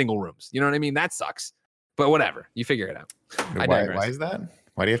single rooms. You know what I mean? That sucks. But whatever, you figure it out. Why is that?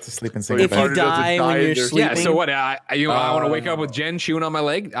 Why do you have to sleep in single beds? If you die when you're sleeping. Yeah, so what? I want to wake up with Jen chewing on my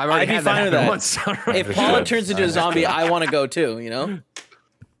leg. I've already had that happen once. If Paula turns into a zombie, I want to go too, you know?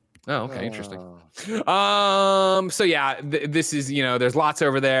 Oh, okay, interesting. So yeah, this is, there's lots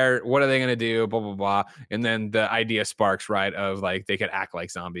over there. What are they gonna do? Blah blah blah. And then the idea sparks, right, of like they could act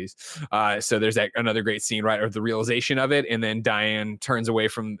like zombies. So there's another great scene, right, of the realization of it. And then Diane turns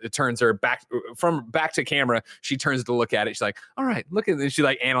her back to camera. She turns to look at it. She's like, all right, look at this. She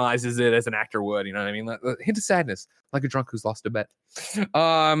like analyzes it as an actor would. You know what I mean? Hint of sadness, like a drunk who's lost a bet.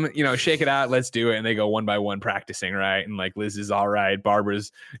 Shake it out. Let's do it. And they go one by one practicing, right? And like Liz is all right.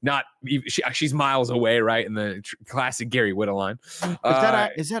 Barbara's not. She's miles away, right? In the classic Gary Whitta line.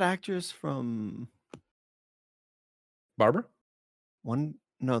 Is that actress from Barbara? The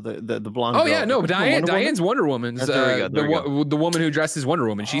blonde. Oh girl. Yeah, no, Diane's Wonder Woman's the woman who dresses Wonder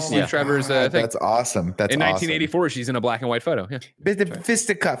Woman. She's Steve Trevor's thing. That's awesome. That's in 1984. She's in a black and white photo. Yeah,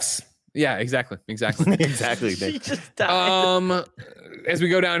 fisticuffs. Yeah, exactly. Exactly. She just died. As we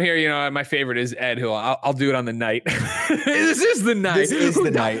go down here, my favorite is Ed, who I'll do it on the night. This is the night.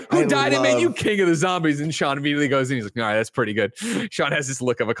 Who died and made you king of the zombies? And Shaun immediately goes in. He's like, all right, that's pretty good. Shaun has this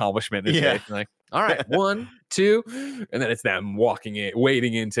look of accomplishment. Like, all right, 1, 2, and then it's them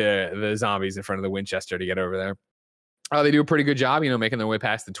wading into the zombies in front of the Winchester to get over there. They do a pretty good job, making their way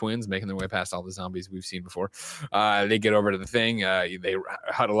past the twins, making their way past all the zombies we've seen before. They get over to the thing. They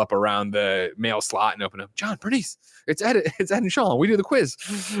huddle up around the mail slot and open up. John, Bernice, it's Ed and Shaun. We do the quiz.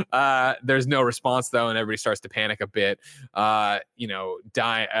 There's no response though, and everybody starts to panic a bit. David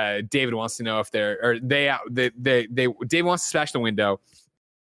wants to know if David wants to smash the window.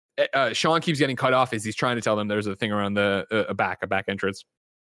 Shaun keeps getting cut off as he's trying to tell them there's a thing around the back entrance.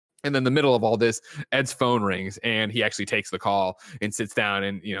 And then in the middle of all this, Ed's phone rings and he actually takes the call and sits down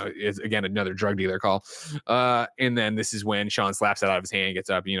and, is again another drug dealer call. And then this is when Shaun slaps it out of his hand and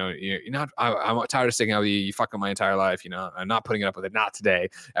gets up. I'm tired of sticking out with you. You fucked up my entire life. I'm not putting up with it. Not today.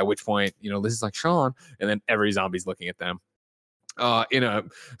 At which point, Liz is like, Shaun. And then every zombie's looking at them. In a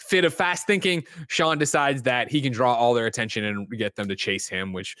fit of fast thinking, Shaun decides that he can draw all their attention and get them to chase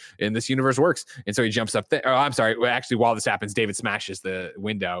him, which in this universe works. And so he jumps up there. I'm sorry. Actually, while this happens, David smashes the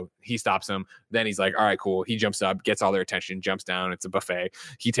window. He stops him. Then he's like, all right, cool. He jumps up, gets all their attention, jumps down. It's a buffet.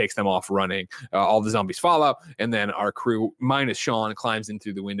 He takes them off running. All the zombies follow. And then our crew, minus Shaun, climbs in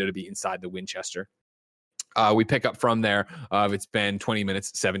through the window to be inside the Winchester. We pick up from there. It's been 20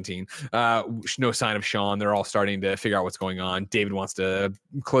 minutes, 17. No sign of Shaun. They're all starting to figure out what's going on. David wants to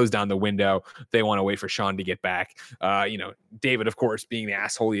close down the window. They want to wait for Shaun to get back. David, of course, being the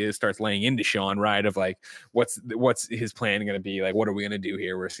asshole he is, starts laying into Shaun, right? Of like, what's his plan going to be? Like, what are we going to do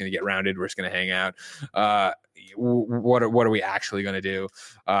here? We're just going to get rounded. We're just going to hang out. What are we actually going to do?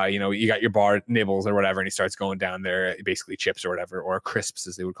 You got your bar nibbles or whatever, and he starts going down there, basically chips or whatever, or crisps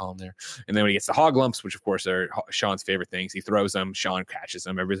as they would call them there. And then when he gets the hog lumps, which of course are Shaun's favorite things, he throws them. Shaun catches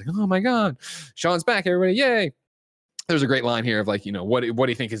them. Everybody's like, oh my God, Shaun's back, everybody. Yay. There's a great line here of like, what do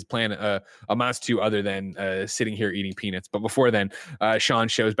you think his plan amounts to other than sitting here eating peanuts? But before then, Shaun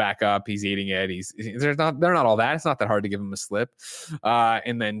shows back up. He's eating it. They're not all that. It's not that hard to give him a slip.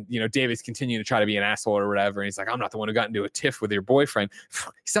 And then, David's continuing to try to be an asshole or whatever. And he's like, I'm not the one who got into a tiff with your boyfriend.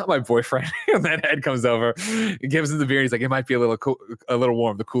 He's not my boyfriend. And then Ed comes over and gives him the beer. He's like, it might be a little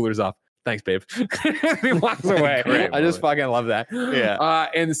warm. The cooler's off. Thanks, babe. He walks away. I just fucking love that. Yeah.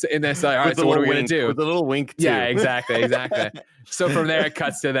 And then so, all right, so what are we going to do? With a little wink, too. Yeah, exactly. So from there, it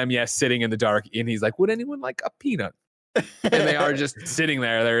cuts to them, sitting in the dark. And he's like, would anyone like a peanut? And they are just sitting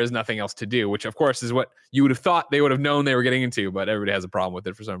there. There is nothing else to do, which, of course, is what you would have thought they would have known they were getting into. But everybody has a problem with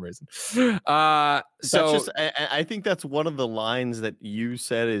it for some reason. I think that's one of the lines that you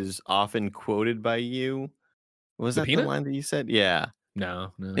said is often quoted by you. Was that the line that you said? Yeah.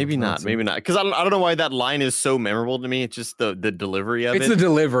 No, maybe not. Because I don't know why that line is so memorable to me. It's just the delivery of it. It's the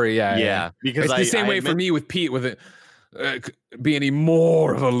delivery, yeah. Because it's the same way for me with Pete with it. Be any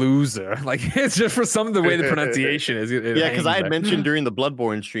more of a loser? Like it's just for some of the way the pronunciation is. Because I had mentioned during the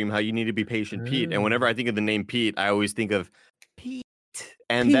Bloodborne stream how you need to be patient, Pete. And whenever I think of the name Pete, I always think of Pete.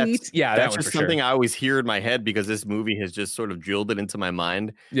 And that's just something I always hear in my head because this movie has just sort of drilled it into my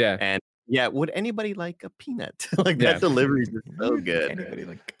mind. Yeah. And yeah, would anybody like a peanut? That delivery is so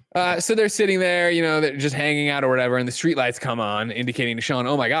good. So they're sitting there, they're just hanging out or whatever, and the streetlights come on, indicating to Shaun,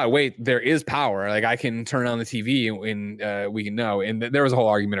 oh my God, wait, there is power. Like I can turn on the TV and we can know. And there was a whole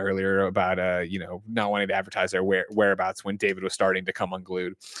argument earlier about, not wanting to advertise their whereabouts when David was starting to come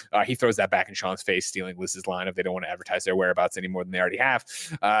unglued. He throws that back in Shaun's face, stealing Liz's line of they don't want to advertise their whereabouts any more than they already have.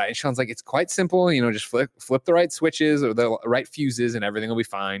 And Shaun's like, it's quite simple, just flip the right switches or the right fuses and everything will be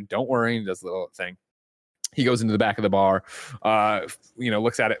fine. Don't worry. He does a little thing. He goes into the back of the bar,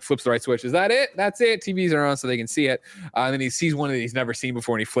 looks at it, flips the right switch. Is that it? That's it. TVs are on so they can see it. And then he sees one that he's never seen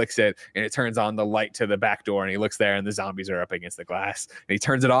before and he flicks it and it turns on the light to the back door and he looks there and the zombies are up against the glass. And he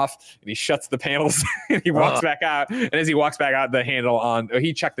turns it off and he shuts the panels and he walks back out. And as he walks back out, the handle on,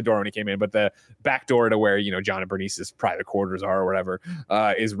 he checked the door when he came in, but the back door to where, John and Bernice's private quarters are or whatever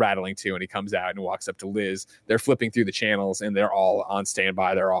is rattling too. And he comes out and walks up to Liz. They're flipping through the channels and they're all on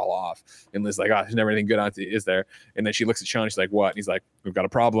standby. They're all off. And Liz's like, oh, there's never anything good on is there? And then she looks at Shaun. She's like, what? And he's like, we've got a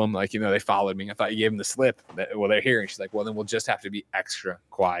problem. Like, they followed me. I thought you gave them the slip. Well, they're here. And she's like, well, then we'll just have to be extra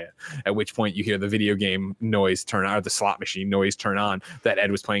quiet. At which point you hear the video game noise turn on, or the slot machine noise turn on that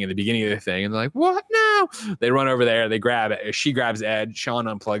Ed was playing in the beginning of the thing. And they're like, what now? They run over there. They grab it. She grabs Ed. Shaun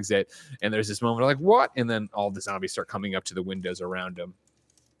unplugs it. And there's this moment of like, what? And then all the zombies start coming up to the windows around them.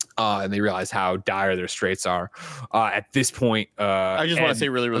 And they realize how dire their straits are. At this point, I just want to say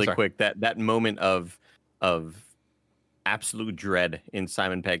really quick that moment of absolute dread in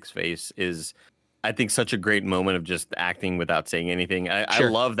Simon Pegg's face is, I think, such a great moment of just acting without saying anything. I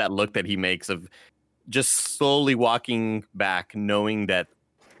love that look that he makes of just slowly walking back, knowing that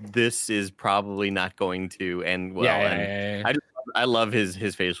this is probably not going to end well. I love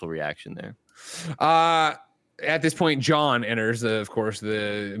his facial reaction there. at this point, John enters, of course,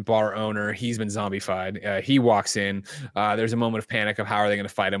 the bar owner. He's been zombified. He walks in. There's a moment of panic of how are they going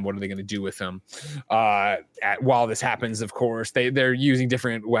to fight him? What are they going to do with him? While this happens, of course, they're using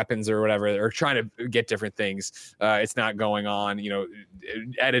different weapons or whatever, or trying to get different things. It's not going on.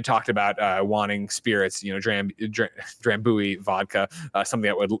 Ed had talked about wanting spirits, Drambuie vodka, something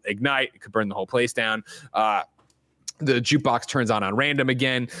that would ignite, could burn the whole place down. The jukebox turns on random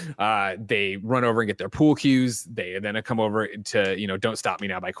again. They run over and get their pool cues. They then come over to, Don't Stop Me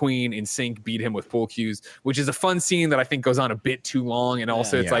Now by Queen. In sync, beat him with pool cues, which is a fun scene that I think goes on a bit too long. And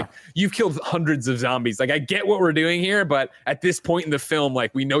also it's like, you've killed hundreds of zombies. Like, I get what we're doing here, but at this point in the film,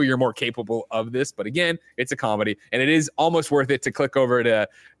 like, we know you're more capable of this. But again, it's a comedy. And it is almost worth it to click over to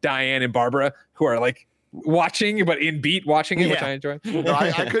Diane and Barbara, who are like, watching, but in beat watching it, which I enjoy. No,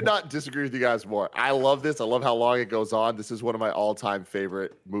 I could not disagree with you guys more. I love this. I love how long it goes on. This is one of my all-time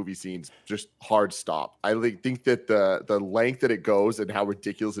favorite movie scenes. Just hard stop. I think that the length that it goes and how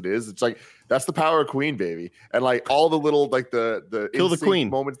ridiculous it is, it's like that's the power of Queen, baby. And like all the little like the kill the Queen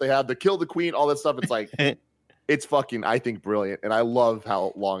moments they have, the kill the Queen, all that stuff. It's like it's fucking, I think, brilliant. And I love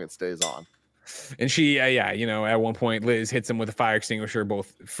how long it stays on. And she, at one point, Liz hits him with a fire extinguisher,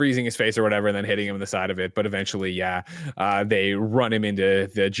 both freezing his face or whatever, and then hitting him in the side of it. But eventually, they run him into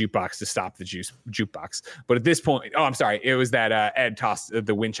the jukebox to stop the jukebox. But at this point, it was that Ed tossed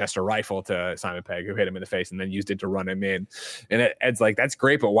the Winchester rifle to Simon Pegg, who hit him in the face and then used it to run him in. And Ed's like, that's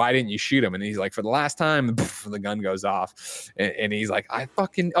great, but why didn't you shoot him? And he's like, for the last time, and the gun goes off. And he's like, I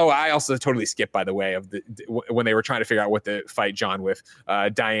also totally skipped, by the way, of when they were trying to figure out what to fight John with.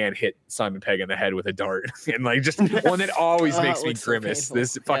 Diane hit Simon Pegg in the head with a dart, and like just one that always makes me grimace. So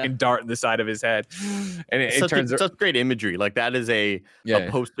this fucking dart in the side of his head, and it turns such great imagery. Like that is a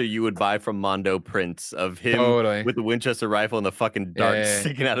poster you would buy from Mondo Prints of him with the Winchester rifle and the fucking dart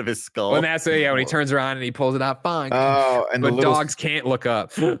sticking out of his skull. Well, and that's when he turns around and he pulls it out. Fine. And but dogs can't look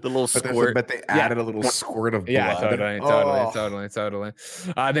up. The little squirt. But they added a little squirt of blood. Totally.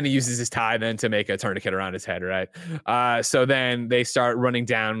 Then he uses his tie then to make a tourniquet around his head, right? So then they start running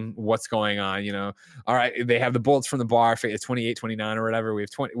down what's going on. All right, they have the bullets from the bar. It's 28, 29 or whatever.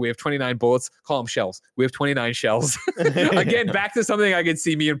 We have 29 bullets. Call them shells. We have 29 shells. Again, back to something I could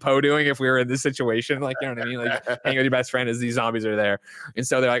see me and Poe doing if we were in this situation. Like, you know what I mean? Like, hang with your best friend as these zombies are there. And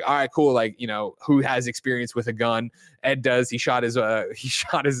so they're like, all right, cool. Like, who has experience with a gun? Ed does. He shot his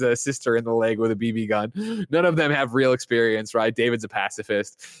sister in the leg with a BB gun. None of them have real experience, right? David's a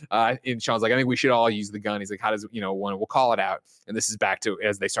pacifist. And Shaun's like, I think we should all use the gun. He's like, how does one? We'll call it out. And this is back to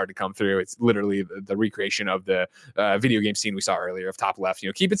as they start to come through. It's literally the recreation of the video game scene we saw earlier of top left.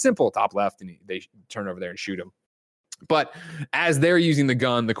 Keep it simple, top left, and they turn over there and shoot him. But as they're using the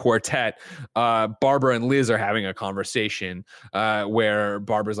gun, the quartet, Barbara and Liz are having a conversation where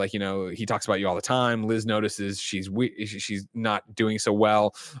Barbara's like, he talks about you all the time. Liz notices she's not doing so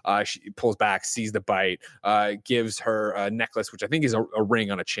well. She pulls back, sees the bite, gives her a necklace, which I think is a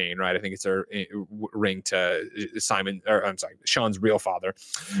ring on a chain, right? I think it's a ring to Shaun's real father.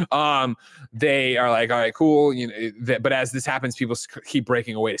 They are like, all right, cool. But as this happens, people keep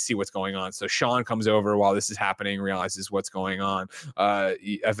breaking away to see what's going on. So Shaun comes over while this is happening, realizes what's going on.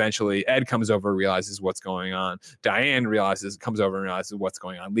 Eventually Ed comes over, realizes what's going on. Diane comes over and realizes what's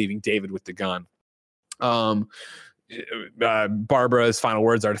going on, leaving David with the gun. Barbara's final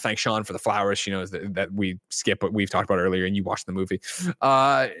words are to thank Shaun for the flowers. She knows that we skip what we've talked about earlier and you watched the movie.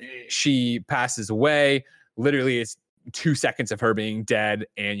 She passes away. Literally, it's 2 seconds of her being dead,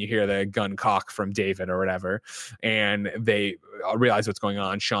 and you hear the gun cock from David or whatever, and they realize what's going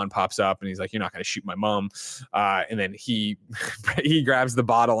on. Shaun pops up and he's like, "You're not going to shoot my mom." And then he grabs the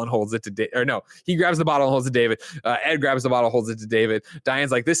bottle and holds it to he grabs the bottle and holds it to David. Ed grabs the bottle, holds it to David.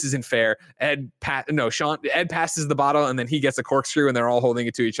 Diane's like, "This isn't fair." Ed passes the bottle, and then he gets a corkscrew, and they're all holding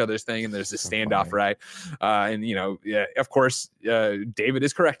it to each other's thing, and there's this standoff, right? Of course, David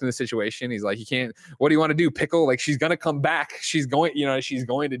is correct in the situation. He's like, "You can't. What do you want to do, pickle? Like, she's gonna come back. She's going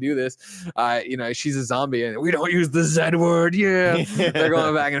to do this. She's a zombie, and we don't use the Z word." Yeah. They're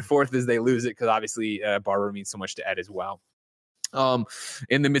going back and forth as they lose it because obviously Barbara means so much to Ed as well.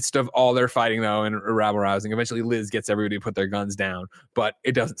 In the midst of all their fighting though and rabble rousing, eventually Liz gets everybody to put their guns down, but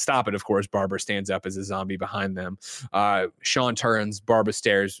it doesn't stop it. Of course, Barbara stands up as a zombie behind them. Shaun turns, Barbara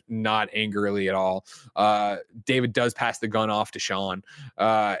stares, not angrily at all. David does pass the gun off to Shaun,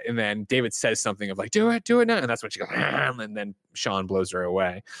 and then David says something of like, do it now, and that's when she goes, and then Shaun blows her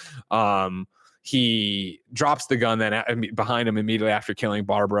away. he drops the gun then behind him immediately after killing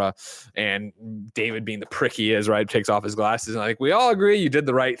Barbara, and David, being the prick he is, right, takes off his glasses and like, we all agree you did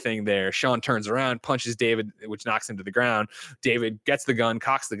the right thing there. Shaun turns around, punches David, which knocks him to the ground. David gets the gun,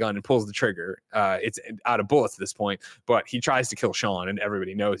 cocks the gun, and pulls the trigger. It's out of bullets at this point, but he tries to kill Shaun, and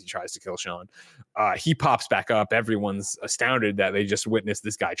everybody knows he tries to kill Shaun. He pops back up. Everyone's astounded that they just witnessed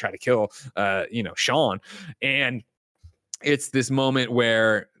this guy try to kill Shaun. And it's this moment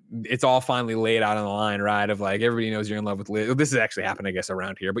where it's all finally laid out on the line, right? Of like, everybody knows you're in love with Liz. This has actually happened, I guess,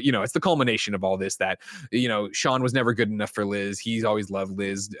 around here, but it's the culmination of all this, that, Shaun was never good enough for Liz. He's always loved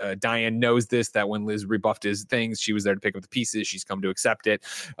Liz. Diane knows this, that when Liz rebuffed his things, she was there to pick up the pieces. She's come to accept it.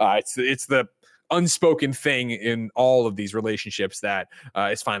 It's the unspoken thing in all of these relationships that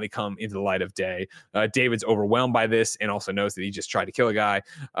has finally come into the light of day. David's overwhelmed by this and also knows that he just tried to kill a guy.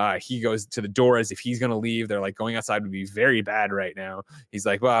 He goes to the door as if he's going to leave. They're like, going outside would be very bad right now. He's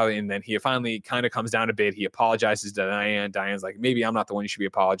like, well, and then he finally kind of comes down a bit. He apologizes to Diane. Diane's like, maybe I'm not the one you should be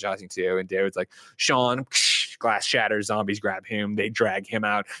apologizing to. And David's like, Shaun, glass shatters, zombies grab him, they drag him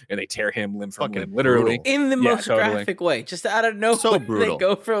out, and they tear him limb from limb, literally. Brutal. In the most graphic way. Just out of nowhere, so brutal. They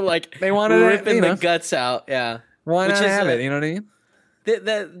go for like they wanted ripping the guts out. Yeah. Why not have it? You know what I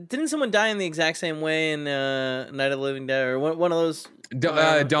mean? Didn't someone die in the exact same way in Night of the Living Dead, or one of those?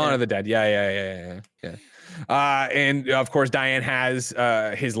 Dawn of the Dead. Yeah. And of course, Diane has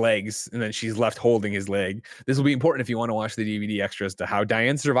his legs, and then she's left holding his leg. This will be important if you want to watch the DVD extras to how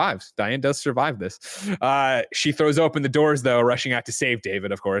Diane survives. Diane does survive this. She throws open the doors, though, rushing out to save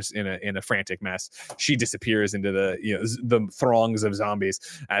David. Of course, in a frantic mess, she disappears into the throngs of zombies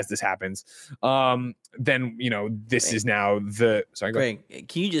as this happens. Then this is now the. Sorry, Greg,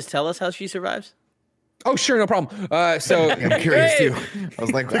 can you just tell us how she survives? Oh, sure, no problem. So I'm curious too. I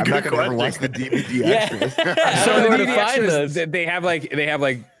was like, I'm not going to ever watch the DVD extras. So the DVD extras, they have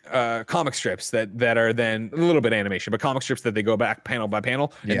like comic strips that are then a little bit animation, but comic strips that they go back panel by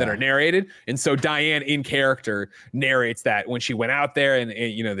panel and that are narrated. And so Diane in character narrates that when she went out there and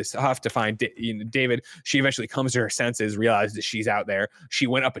this huff to find David, she eventually comes to her senses, realizes that she's out there. She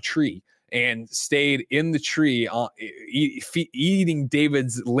went up a tree and stayed in the tree eating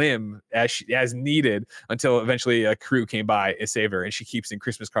David's limb as needed until eventually a crew came by and saved her, and she keeps in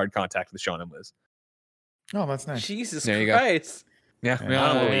Christmas card contact with Shaun and Liz. Oh, that's nice. Jesus there Christ. Yeah. I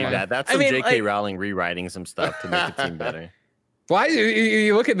don't believe that. That's some J.K. Rowling rewriting some stuff to make it seem better. Well,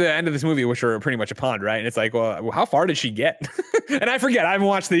 you look at the end of this movie, which are pretty much a pond, right? And it's like, well, how far did she get? And I forget. I haven't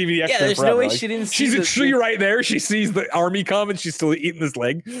watched the DVD extra. Yeah, there's forever. no way she didn't see she's a tree right there. She sees the army come and she's still eating this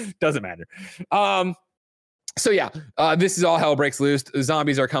leg. Doesn't matter. So yeah, this is all hell breaks loose.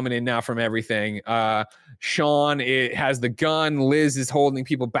 Zombies are coming in now from everything. Shaun has the gun. Liz is holding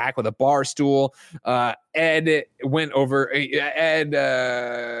people back with a bar stool. Ed went to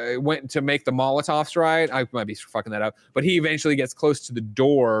make the Molotovs, right? I might be fucking that up, but he eventually gets close to the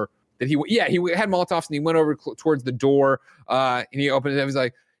door that he had Molotovs, and he went over towards the door, and he opens it. He's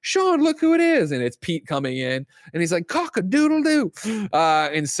like, Shaun, look who it is. And it's Pete coming in, and he's like, cock-a-doodle-doo.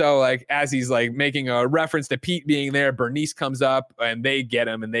 And so like, as he's like making a reference to Pete being there, Bernice comes up and they get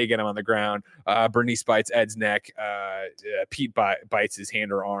him on the ground. Bernice bites Ed's neck. Pete bites his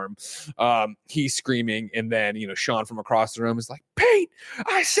hand or arm. He's screaming. And then, Shaun from across the room is like, Pete,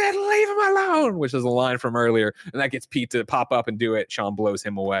 I said, leave him alone, which is a line from earlier. And that gets Pete to pop up and do it. Shaun blows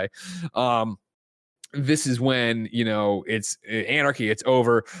him away. This is when, it's anarchy. It's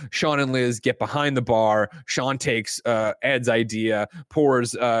over. Shaun and Liz get behind the bar. Shaun takes Ed's idea,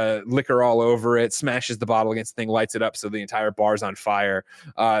 pours liquor all over it, smashes the bottle against the thing, lights it up so the entire bar's on fire.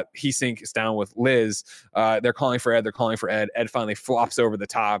 He sinks down with Liz. They're calling for Ed. Ed finally flops over the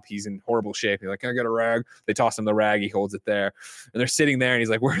top. He's in horrible shape. He's like, can I get a rag? They toss him the rag. He holds it there. And they're sitting there, and he's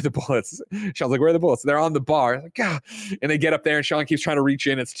like, where are the bullets? Shaun's like, where are the bullets? They're on the bar. Like, God. And they get up there, and Shaun keeps trying to reach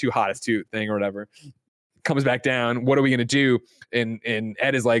in. It's too hot. It's too thing or whatever. Comes back down. What are we going to do? And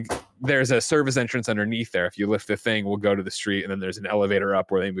Ed is like, there's a service entrance underneath there. If you lift the thing, we'll go to the street. And then there's an elevator up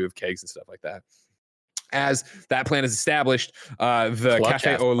where they move kegs and stuff like that. As that plan is established, the Clutch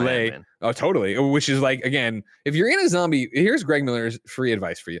Cafe Au Lait, totally, which is like, again, if you're in a zombie, here's Greg Miller's free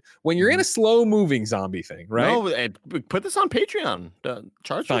advice for you. When you're in a slow moving zombie thing, right? No, put this on Patreon.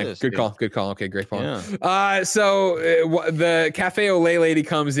 Charge for this. Good call. Okay, great call. Yeah. So the Cafe Au Lait lady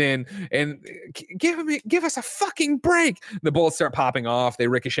comes in and give us a fucking break. The bullets start popping off. They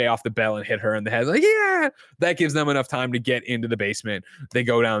ricochet off the bell and hit her in the head. Like, yeah, that gives them enough time to get into the basement. They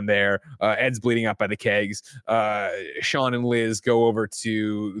go down there. Ed's bleeding out by the keg. Shaun and Liz go over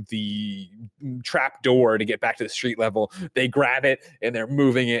to the trap door to get back to the street level. They grab it and they're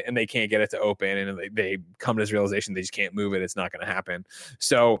moving it and they can't get it to open. And they come to this realization they just can't move it. It's not going to happen.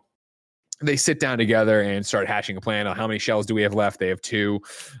 So they sit down together and start hashing a plan on how many shells do we have left. They have 2.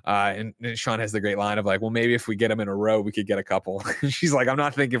 And Shaun has the great line of like, well, maybe if we get them in a row, we could get a couple. She's like, I'm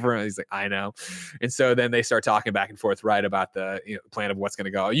not thinking for him. He's like, I know. And so then they start talking back and forth, right, about the plan of what's going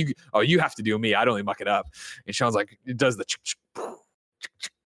to go. You have to do me. I'd only muck it up. And Shaun's like, it does the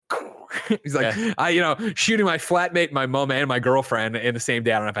he's like, shooting my flatmate, my mom, and my girlfriend in the same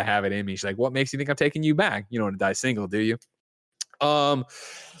day. I don't know if I have it in me. She's like, what makes you think I'm taking you back? You don't want to die single, do you?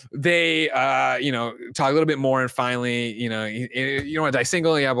 They talk a little bit more, and finally, you don't want to die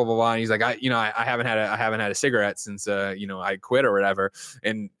single, yeah, blah blah blah. And he's like, I haven't had a cigarette since I quit or whatever.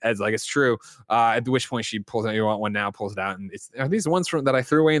 And Ed's like, it's true. At which point she pulls out, you want one now, pulls it out, and are these the ones that I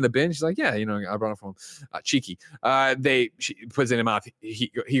threw away in the bin? She's like, yeah, I brought it from cheeky. She puts it in her mouth.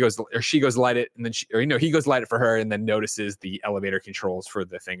 He goes, or she goes light it, and then he goes light it for her, and then notices the elevator controls for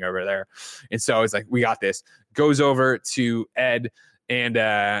the thing over there. And so it's like, we got this. Goes over to Ed. And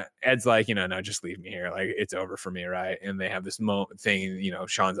Ed's like, no, just leave me here. Like, it's over for me, right? And they have this moment thing,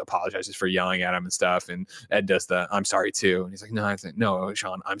 Shaun apologizes for yelling at him and stuff. And Ed does the, I'm sorry too. And he's like, no,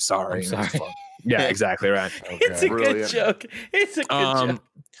 Shaun, I'm sorry. I'm sorry. Yeah, exactly right. Okay. It's a good joke. It's a good joke.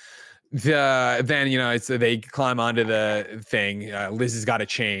 Then they climb onto the thing. Liz has got a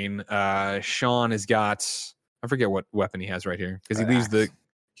chain. Shaun has got, I forget what weapon he has right here, because he leaves the.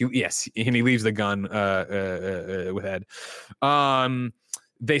 And he leaves the gun with Ed.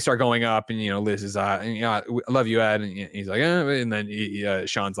 They start going up, and Liz is I love you, Ed, and he's like, and then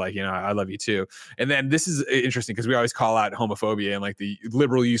Shaun's like, I love you too. And then this is interesting because we always call out homophobia and like the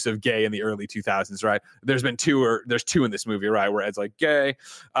liberal use of gay in the early 2000s, right? There's 2 in this movie, right, where Ed's like gay.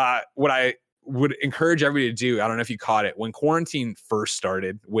 What I would encourage everybody to do, I don't know if you caught it, when quarantine first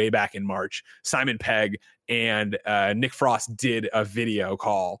started way back in March, Simon Pegg and Nick Frost did a video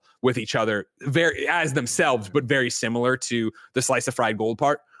call with each other, very as themselves, but very similar to the slice of fried gold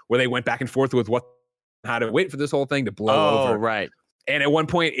part, where they went back and forth with how to wait for this whole thing to blow over. Right. And at one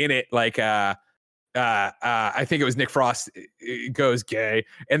point in it, like I think it was Nick Frost goes gay,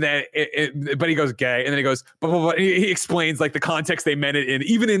 and then but he goes gay, and then he goes blah, blah, blah. He explains like the context they meant it in,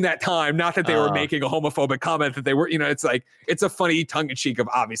 even in that time, not that they were making a homophobic comment, that they were, it's like, it's a funny tongue-in-cheek of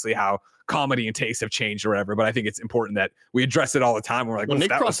obviously how comedy and taste have changed or whatever, but I think it's important that we address it all the time. We're like, well,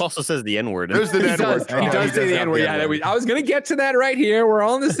 Nick Frost also says the N-word. There's the N-word. He does say the N-word. Yeah, I was gonna get to that right here. We're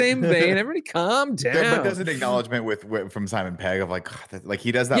all in the same vein. Everybody calm down. But there's an acknowledgement from Simon Pegg of like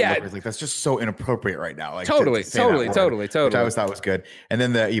he does that look. It's like, that's just so inappropriate right now. Like totally. Which I always thought was good. And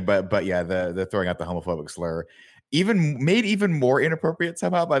then the throwing out the homophobic slur made even more inappropriate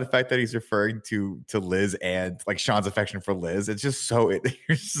somehow by the fact that he's referring to Liz and like Shaun's affection for Liz. It's just so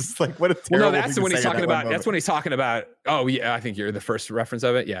it's just like, what a terrible. Well, no, that's when he's talking about. That's when he's talking about. Oh yeah, I think you're the first reference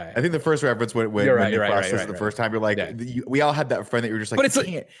of it. Yeah, I think the first reference when you're right, the first time, you're like, we all had that friend that you were just like, but it's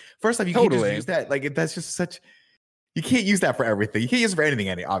like, first time you can't just use that. Like that's just such. You can't use that for everything. You can't use it for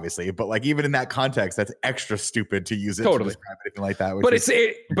anything, obviously. But like even in that context, that's extra stupid to use it to describe anything like that.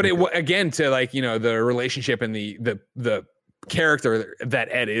 But again, to like the relationship and the character that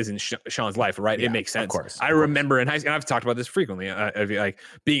Ed is in Shaun's life, right? Yeah, it makes sense. Of course. I remember in high school, and I've talked about this frequently, like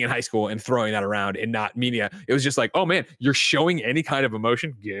being in high school and throwing that around and not meaning it. It was just like, oh man, you're showing any kind of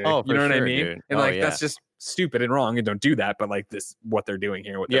emotion. Yeah. Oh, you know what I mean? Dude. And that's just stupid and wrong, and don't do that. But like what they're doing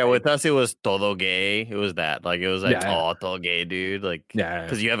here. With us, it was todo gay. It was that. Like it was like, todo gay, dude. Like,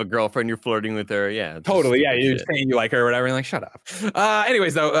 because you have a girlfriend, you're flirting with her. Yeah, totally. Yeah, you're saying you like her or whatever. And like, shut up.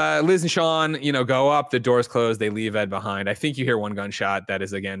 Anyways, though, Liz and Shaun, go up. The doors close. They leave Ed behind. I think you hear one gunshot. That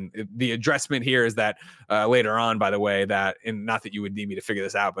is, again, the addressment here is that later on, by the way, that, and not that you would need me to figure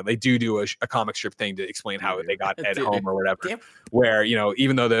this out, but they do a comic strip thing to explain how they got Ed home or whatever. Where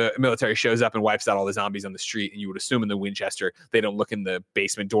even though the military shows up and wipes out all the zombies on the street, and you would assume in the Winchester they don't look in the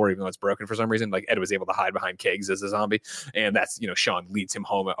basement door even though it's broken for some reason. Like Ed was able to hide behind kegs as a zombie, and that's Shaun leads him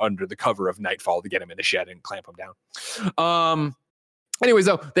home under the cover of nightfall to get him in the shed and clamp him down. Anyways,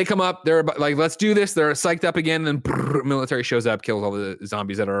 though, they come up, they're like, let's do this. They're psyched up again. And military shows up, kills all the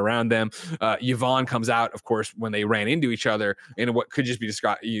zombies that are around them. Yvonne comes out, of course, when they ran into each other in what could just be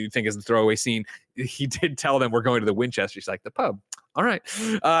described, you think, as a throwaway scene. He did tell them, we're going to the Winchester. She's like, the pub. All right.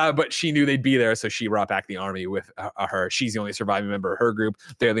 But she knew they'd be there, so she brought back the army with her. She's the only surviving member of her group.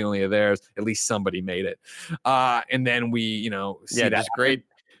 They're the only of theirs. At least somebody made it. And then we, see that. Just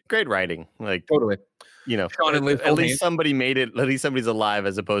great writing. Like, totally. Shaun and Liz at least somebody made it. At least somebody's alive,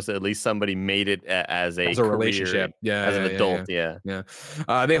 as opposed to at least somebody made it as a career, relationship. Yeah, as an adult. Yeah.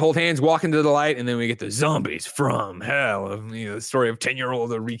 They hold hands, walk into the light, and then we get the zombies from hell. The story of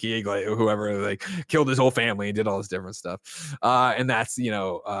 10-year-old Enrique Iglesias, whoever like killed his whole family and did all this different stuff. And that's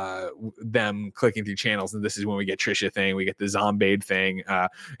them clicking through channels, and this is when we get Trisha thing. We get the zombie thing, and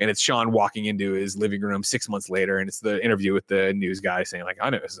it's Shaun walking into his living room 6 months later, and it's the interview with the news guy saying like, I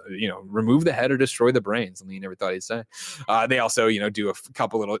know, remove the head or destroy the brain. Something you never thought he'd say. They also, do a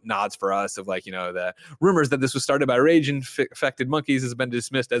couple little nods for us of like, the rumors that this was started by rage-infected monkeys has been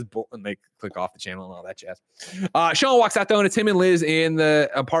dismissed as bull, and they click off the channel and all that jazz. Shaun walks out though, and it's him and Liz in the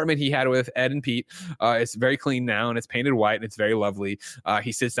apartment he had with Ed and Pete. It's very clean now, and it's painted white, and it's very lovely.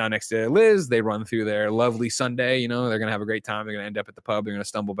 He sits down next to Liz. They run through their lovely Sunday. They're gonna have a great time. They're gonna end up at the pub. They're gonna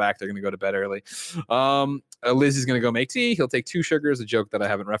stumble back. They're gonna go to bed early. Liz is gonna go make tea. He'll take 2 sugars, a joke that I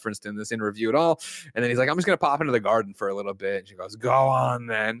haven't referenced in this interview at all. And then he's like, I'm just going to pop into the garden for a little bit. And she goes, go on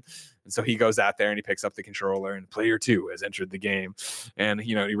then. And so he goes out there and he picks up the controller, and player 2 has entered the game. And,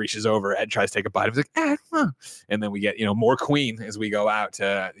 he reaches over. Ed tries to take a bite. He's like, Ed, and then we get, more Queen as we go out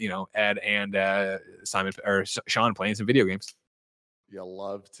to, Ed and Shaun playing some video games. You'll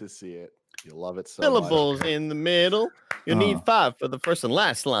love to see it. You love it so Syllables much. in the middle. You need 5 for the first and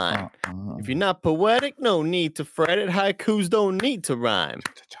last line. If you're not poetic, no need to fret it. Haikus don't need to rhyme.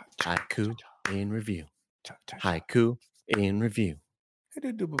 Haiku in review. Haiku in review. You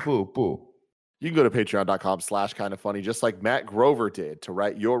can go to patreon.com/kindoffunny, just like Matt Grover did, to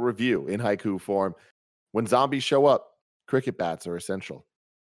write your review in haiku form. When zombies show up, cricket bats are essential.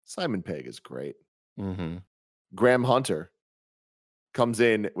 Simon Pegg is great. Mm-hmm. Graham Hunter comes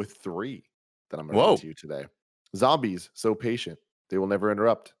in with 3 that I'm going to read to you today. Zombies, so patient. They will never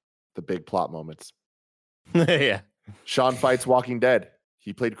interrupt the big plot moments. Yeah. Shaun fights Walking Dead.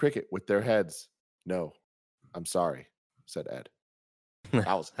 He played cricket with their heads. No, I'm sorry, said Ed.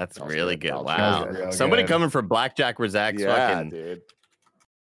 That's really good. That Wow. good. Somebody coming for Blackjack Razak's fucking... dude.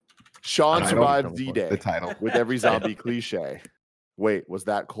 Shaun survived D-Day the title with every zombie cliche. Wait, was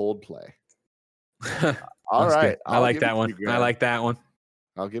that Coldplay? All right. I like that one.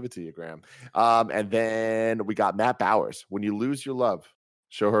 I'll give it to you, Graham. And then we got Matt Bowers. When you lose your love,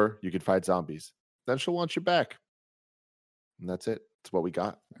 show her you can fight zombies. Then she'll want you back. And that's it. That's what we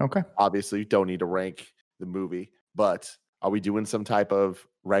got. Okay. Obviously, you don't need to rank the movie, but are we doing some type of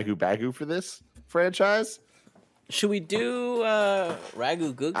ragu bagu for this franchise? Should we do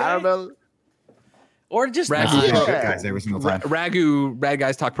Ragu Good Guy? I don't know. Or just Ragu Good Guys every single time. Ragu Bad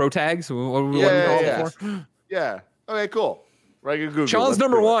Guys Talk Pro Tags. Yeah. Okay, cool. Ragu Google. Shaun's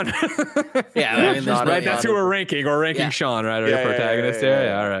number 1. That's who we're ranking. We're ranking Shaun, right? Or your protagonist.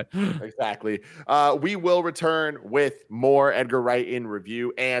 All right. Exactly. We will return with more Edgar Wright in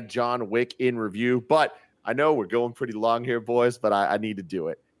review and John Wick in review. But I know we're going pretty long here, boys, but I need to do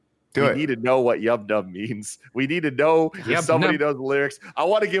it. We need to know what Yub Nub means. We need to know if somebody knows the lyrics. I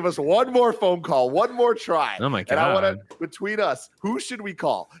want to give us one more phone call, one more try. Oh, my God. And I want to, between us, who should we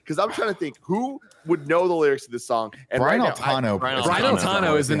call? Because I'm trying to think who would know the lyrics to this song. And Brian right Altano. Brian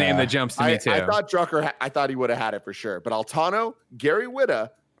Altano is the name that jumps to me, too. I thought Drucker, I thought he would have had it for sure. But Altano, Gary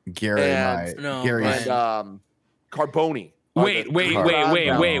Whitta, and Carboni. Wait. Well,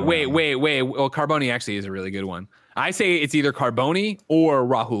 Carboni actually is a really good one. I say it's either Carboni or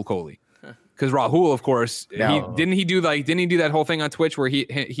Rahul Kohli. Because Rahul, of course, didn't he do that whole thing on Twitch where he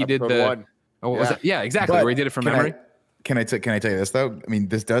did the one. Yeah, exactly. But where he did it from memory. Can I tell you this though? I mean,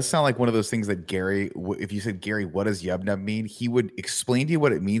 this does sound like one of those things that Gary, if you said, Gary, what does Yub Nub mean? He would explain to you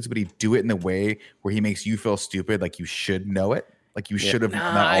what it means, but he'd do it in a way where he makes you feel stupid, like you should know it, like you should have.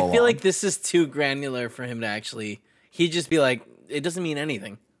 I feel like this is too granular for him to actually. He'd just be like, it doesn't mean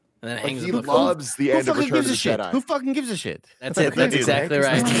anything. And then hangs he loves the end of Return of the Jedi. Who fucking gives a shit? That's it. That's exactly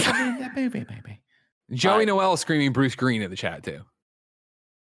right. Joey Noel screaming Bruce Green in the chat too.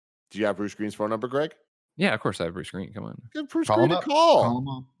 Do you have Bruce Green's phone number, Greg? Yeah, of course I have Bruce Green. Come on. Give Bruce Green a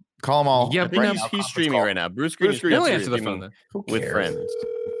call. Call them all. Yeah, he's streaming right now. Bruce Green is really answer the phone then. With friends.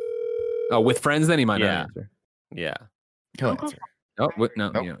 Oh, with friends, then he might not answer. Yeah. He'll answer. Oh, no.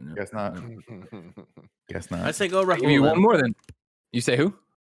 Guess not. Guess not. I say go Rahul. Give you one more then. You say who?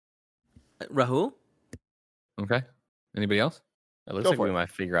 Rahul. Okay. Anybody else? It looks like we might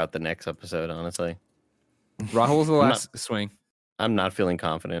figure out the next episode, honestly. Rahul's the last swing. I'm not feeling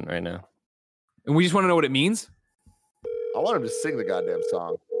confident right now. And we just want to know what it means? I want him to sing the goddamn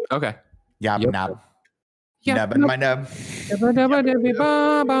song. Okay. Yab nab. Nub and my nub.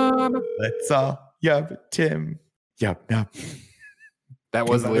 Let's all yub Tim. Yub nub. That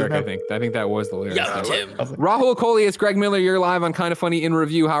was the lyric, I think. I think that was the lyric. Tim. Rahul Kohli, it's Greg Miller. You're live on Kind of Funny in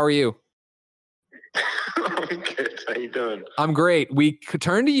Review. How are you? How you doing? I'm great. We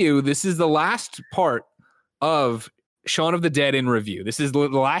turn to you. This is the last part of Shaun of the Dead in review. This is the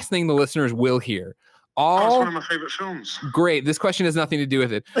last thing the listeners will hear. It's one of my favorite films. Great. This question has nothing to do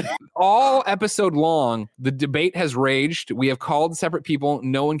with it. All episode long, the debate has raged. We have called separate people.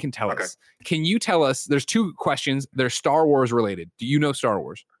 No one can tell us. Can you tell us? There's two questions. They're Star Wars related. Do you know Star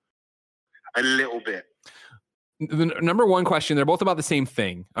Wars? A little bit. The number one question, they're both about the same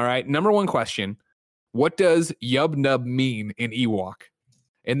thing. All right. Number one question, what does Yub Nub mean in Ewok?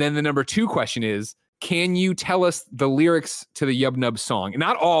 And then the number two question is, can you tell us the lyrics to the Yub Nub song?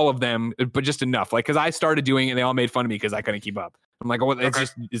 Not all of them, but just enough. Like, because I started doing it and they all made fun of me because I couldn't keep up. I'm like, oh,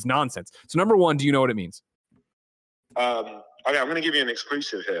 it's nonsense. So number one, do you know what it means? Okay, I'm going to give you an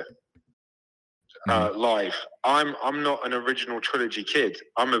exclusive here. Live. I'm not an original trilogy kid.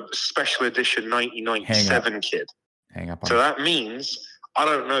 I'm a special edition 1997 kid. Hang up on so that means I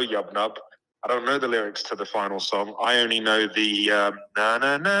don't know Yub Nub. I don't know the lyrics to the final song. I only know the na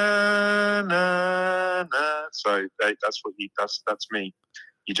na na na na. So that's me.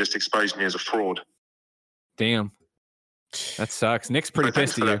 You just exposed me as a fraud. Damn, that sucks. Nick's pretty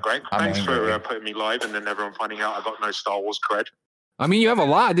pissed at you. Greg. Thanks for putting me live, and then everyone finding out I got no Star Wars cred. I mean, you have a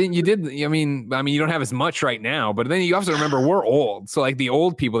lot, didn't you? I mean, you don't have as much right now, but then you also remember we're old. So like the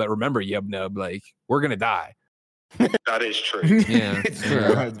old people that remember Yub Nub, like we're gonna die. That is true. Yeah, it's true.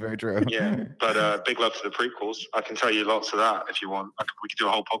 It's very true. Yeah, but big love to the prequels. I can tell you lots of that if you want. We could do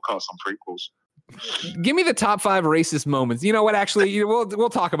a whole podcast on prequels. Give me the top 5 racist moments. You know what? Actually, we'll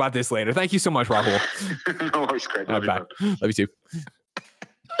talk about this later. Thank you so much, Rahul. No worries, Craig. Love you, love you too.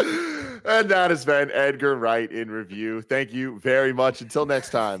 And that has been Edgar Wright in review. Thank you very much. Until next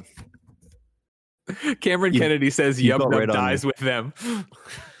time. Cameron Kennedy says Yub Nub dies with them.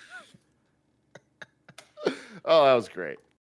 Oh, that was great.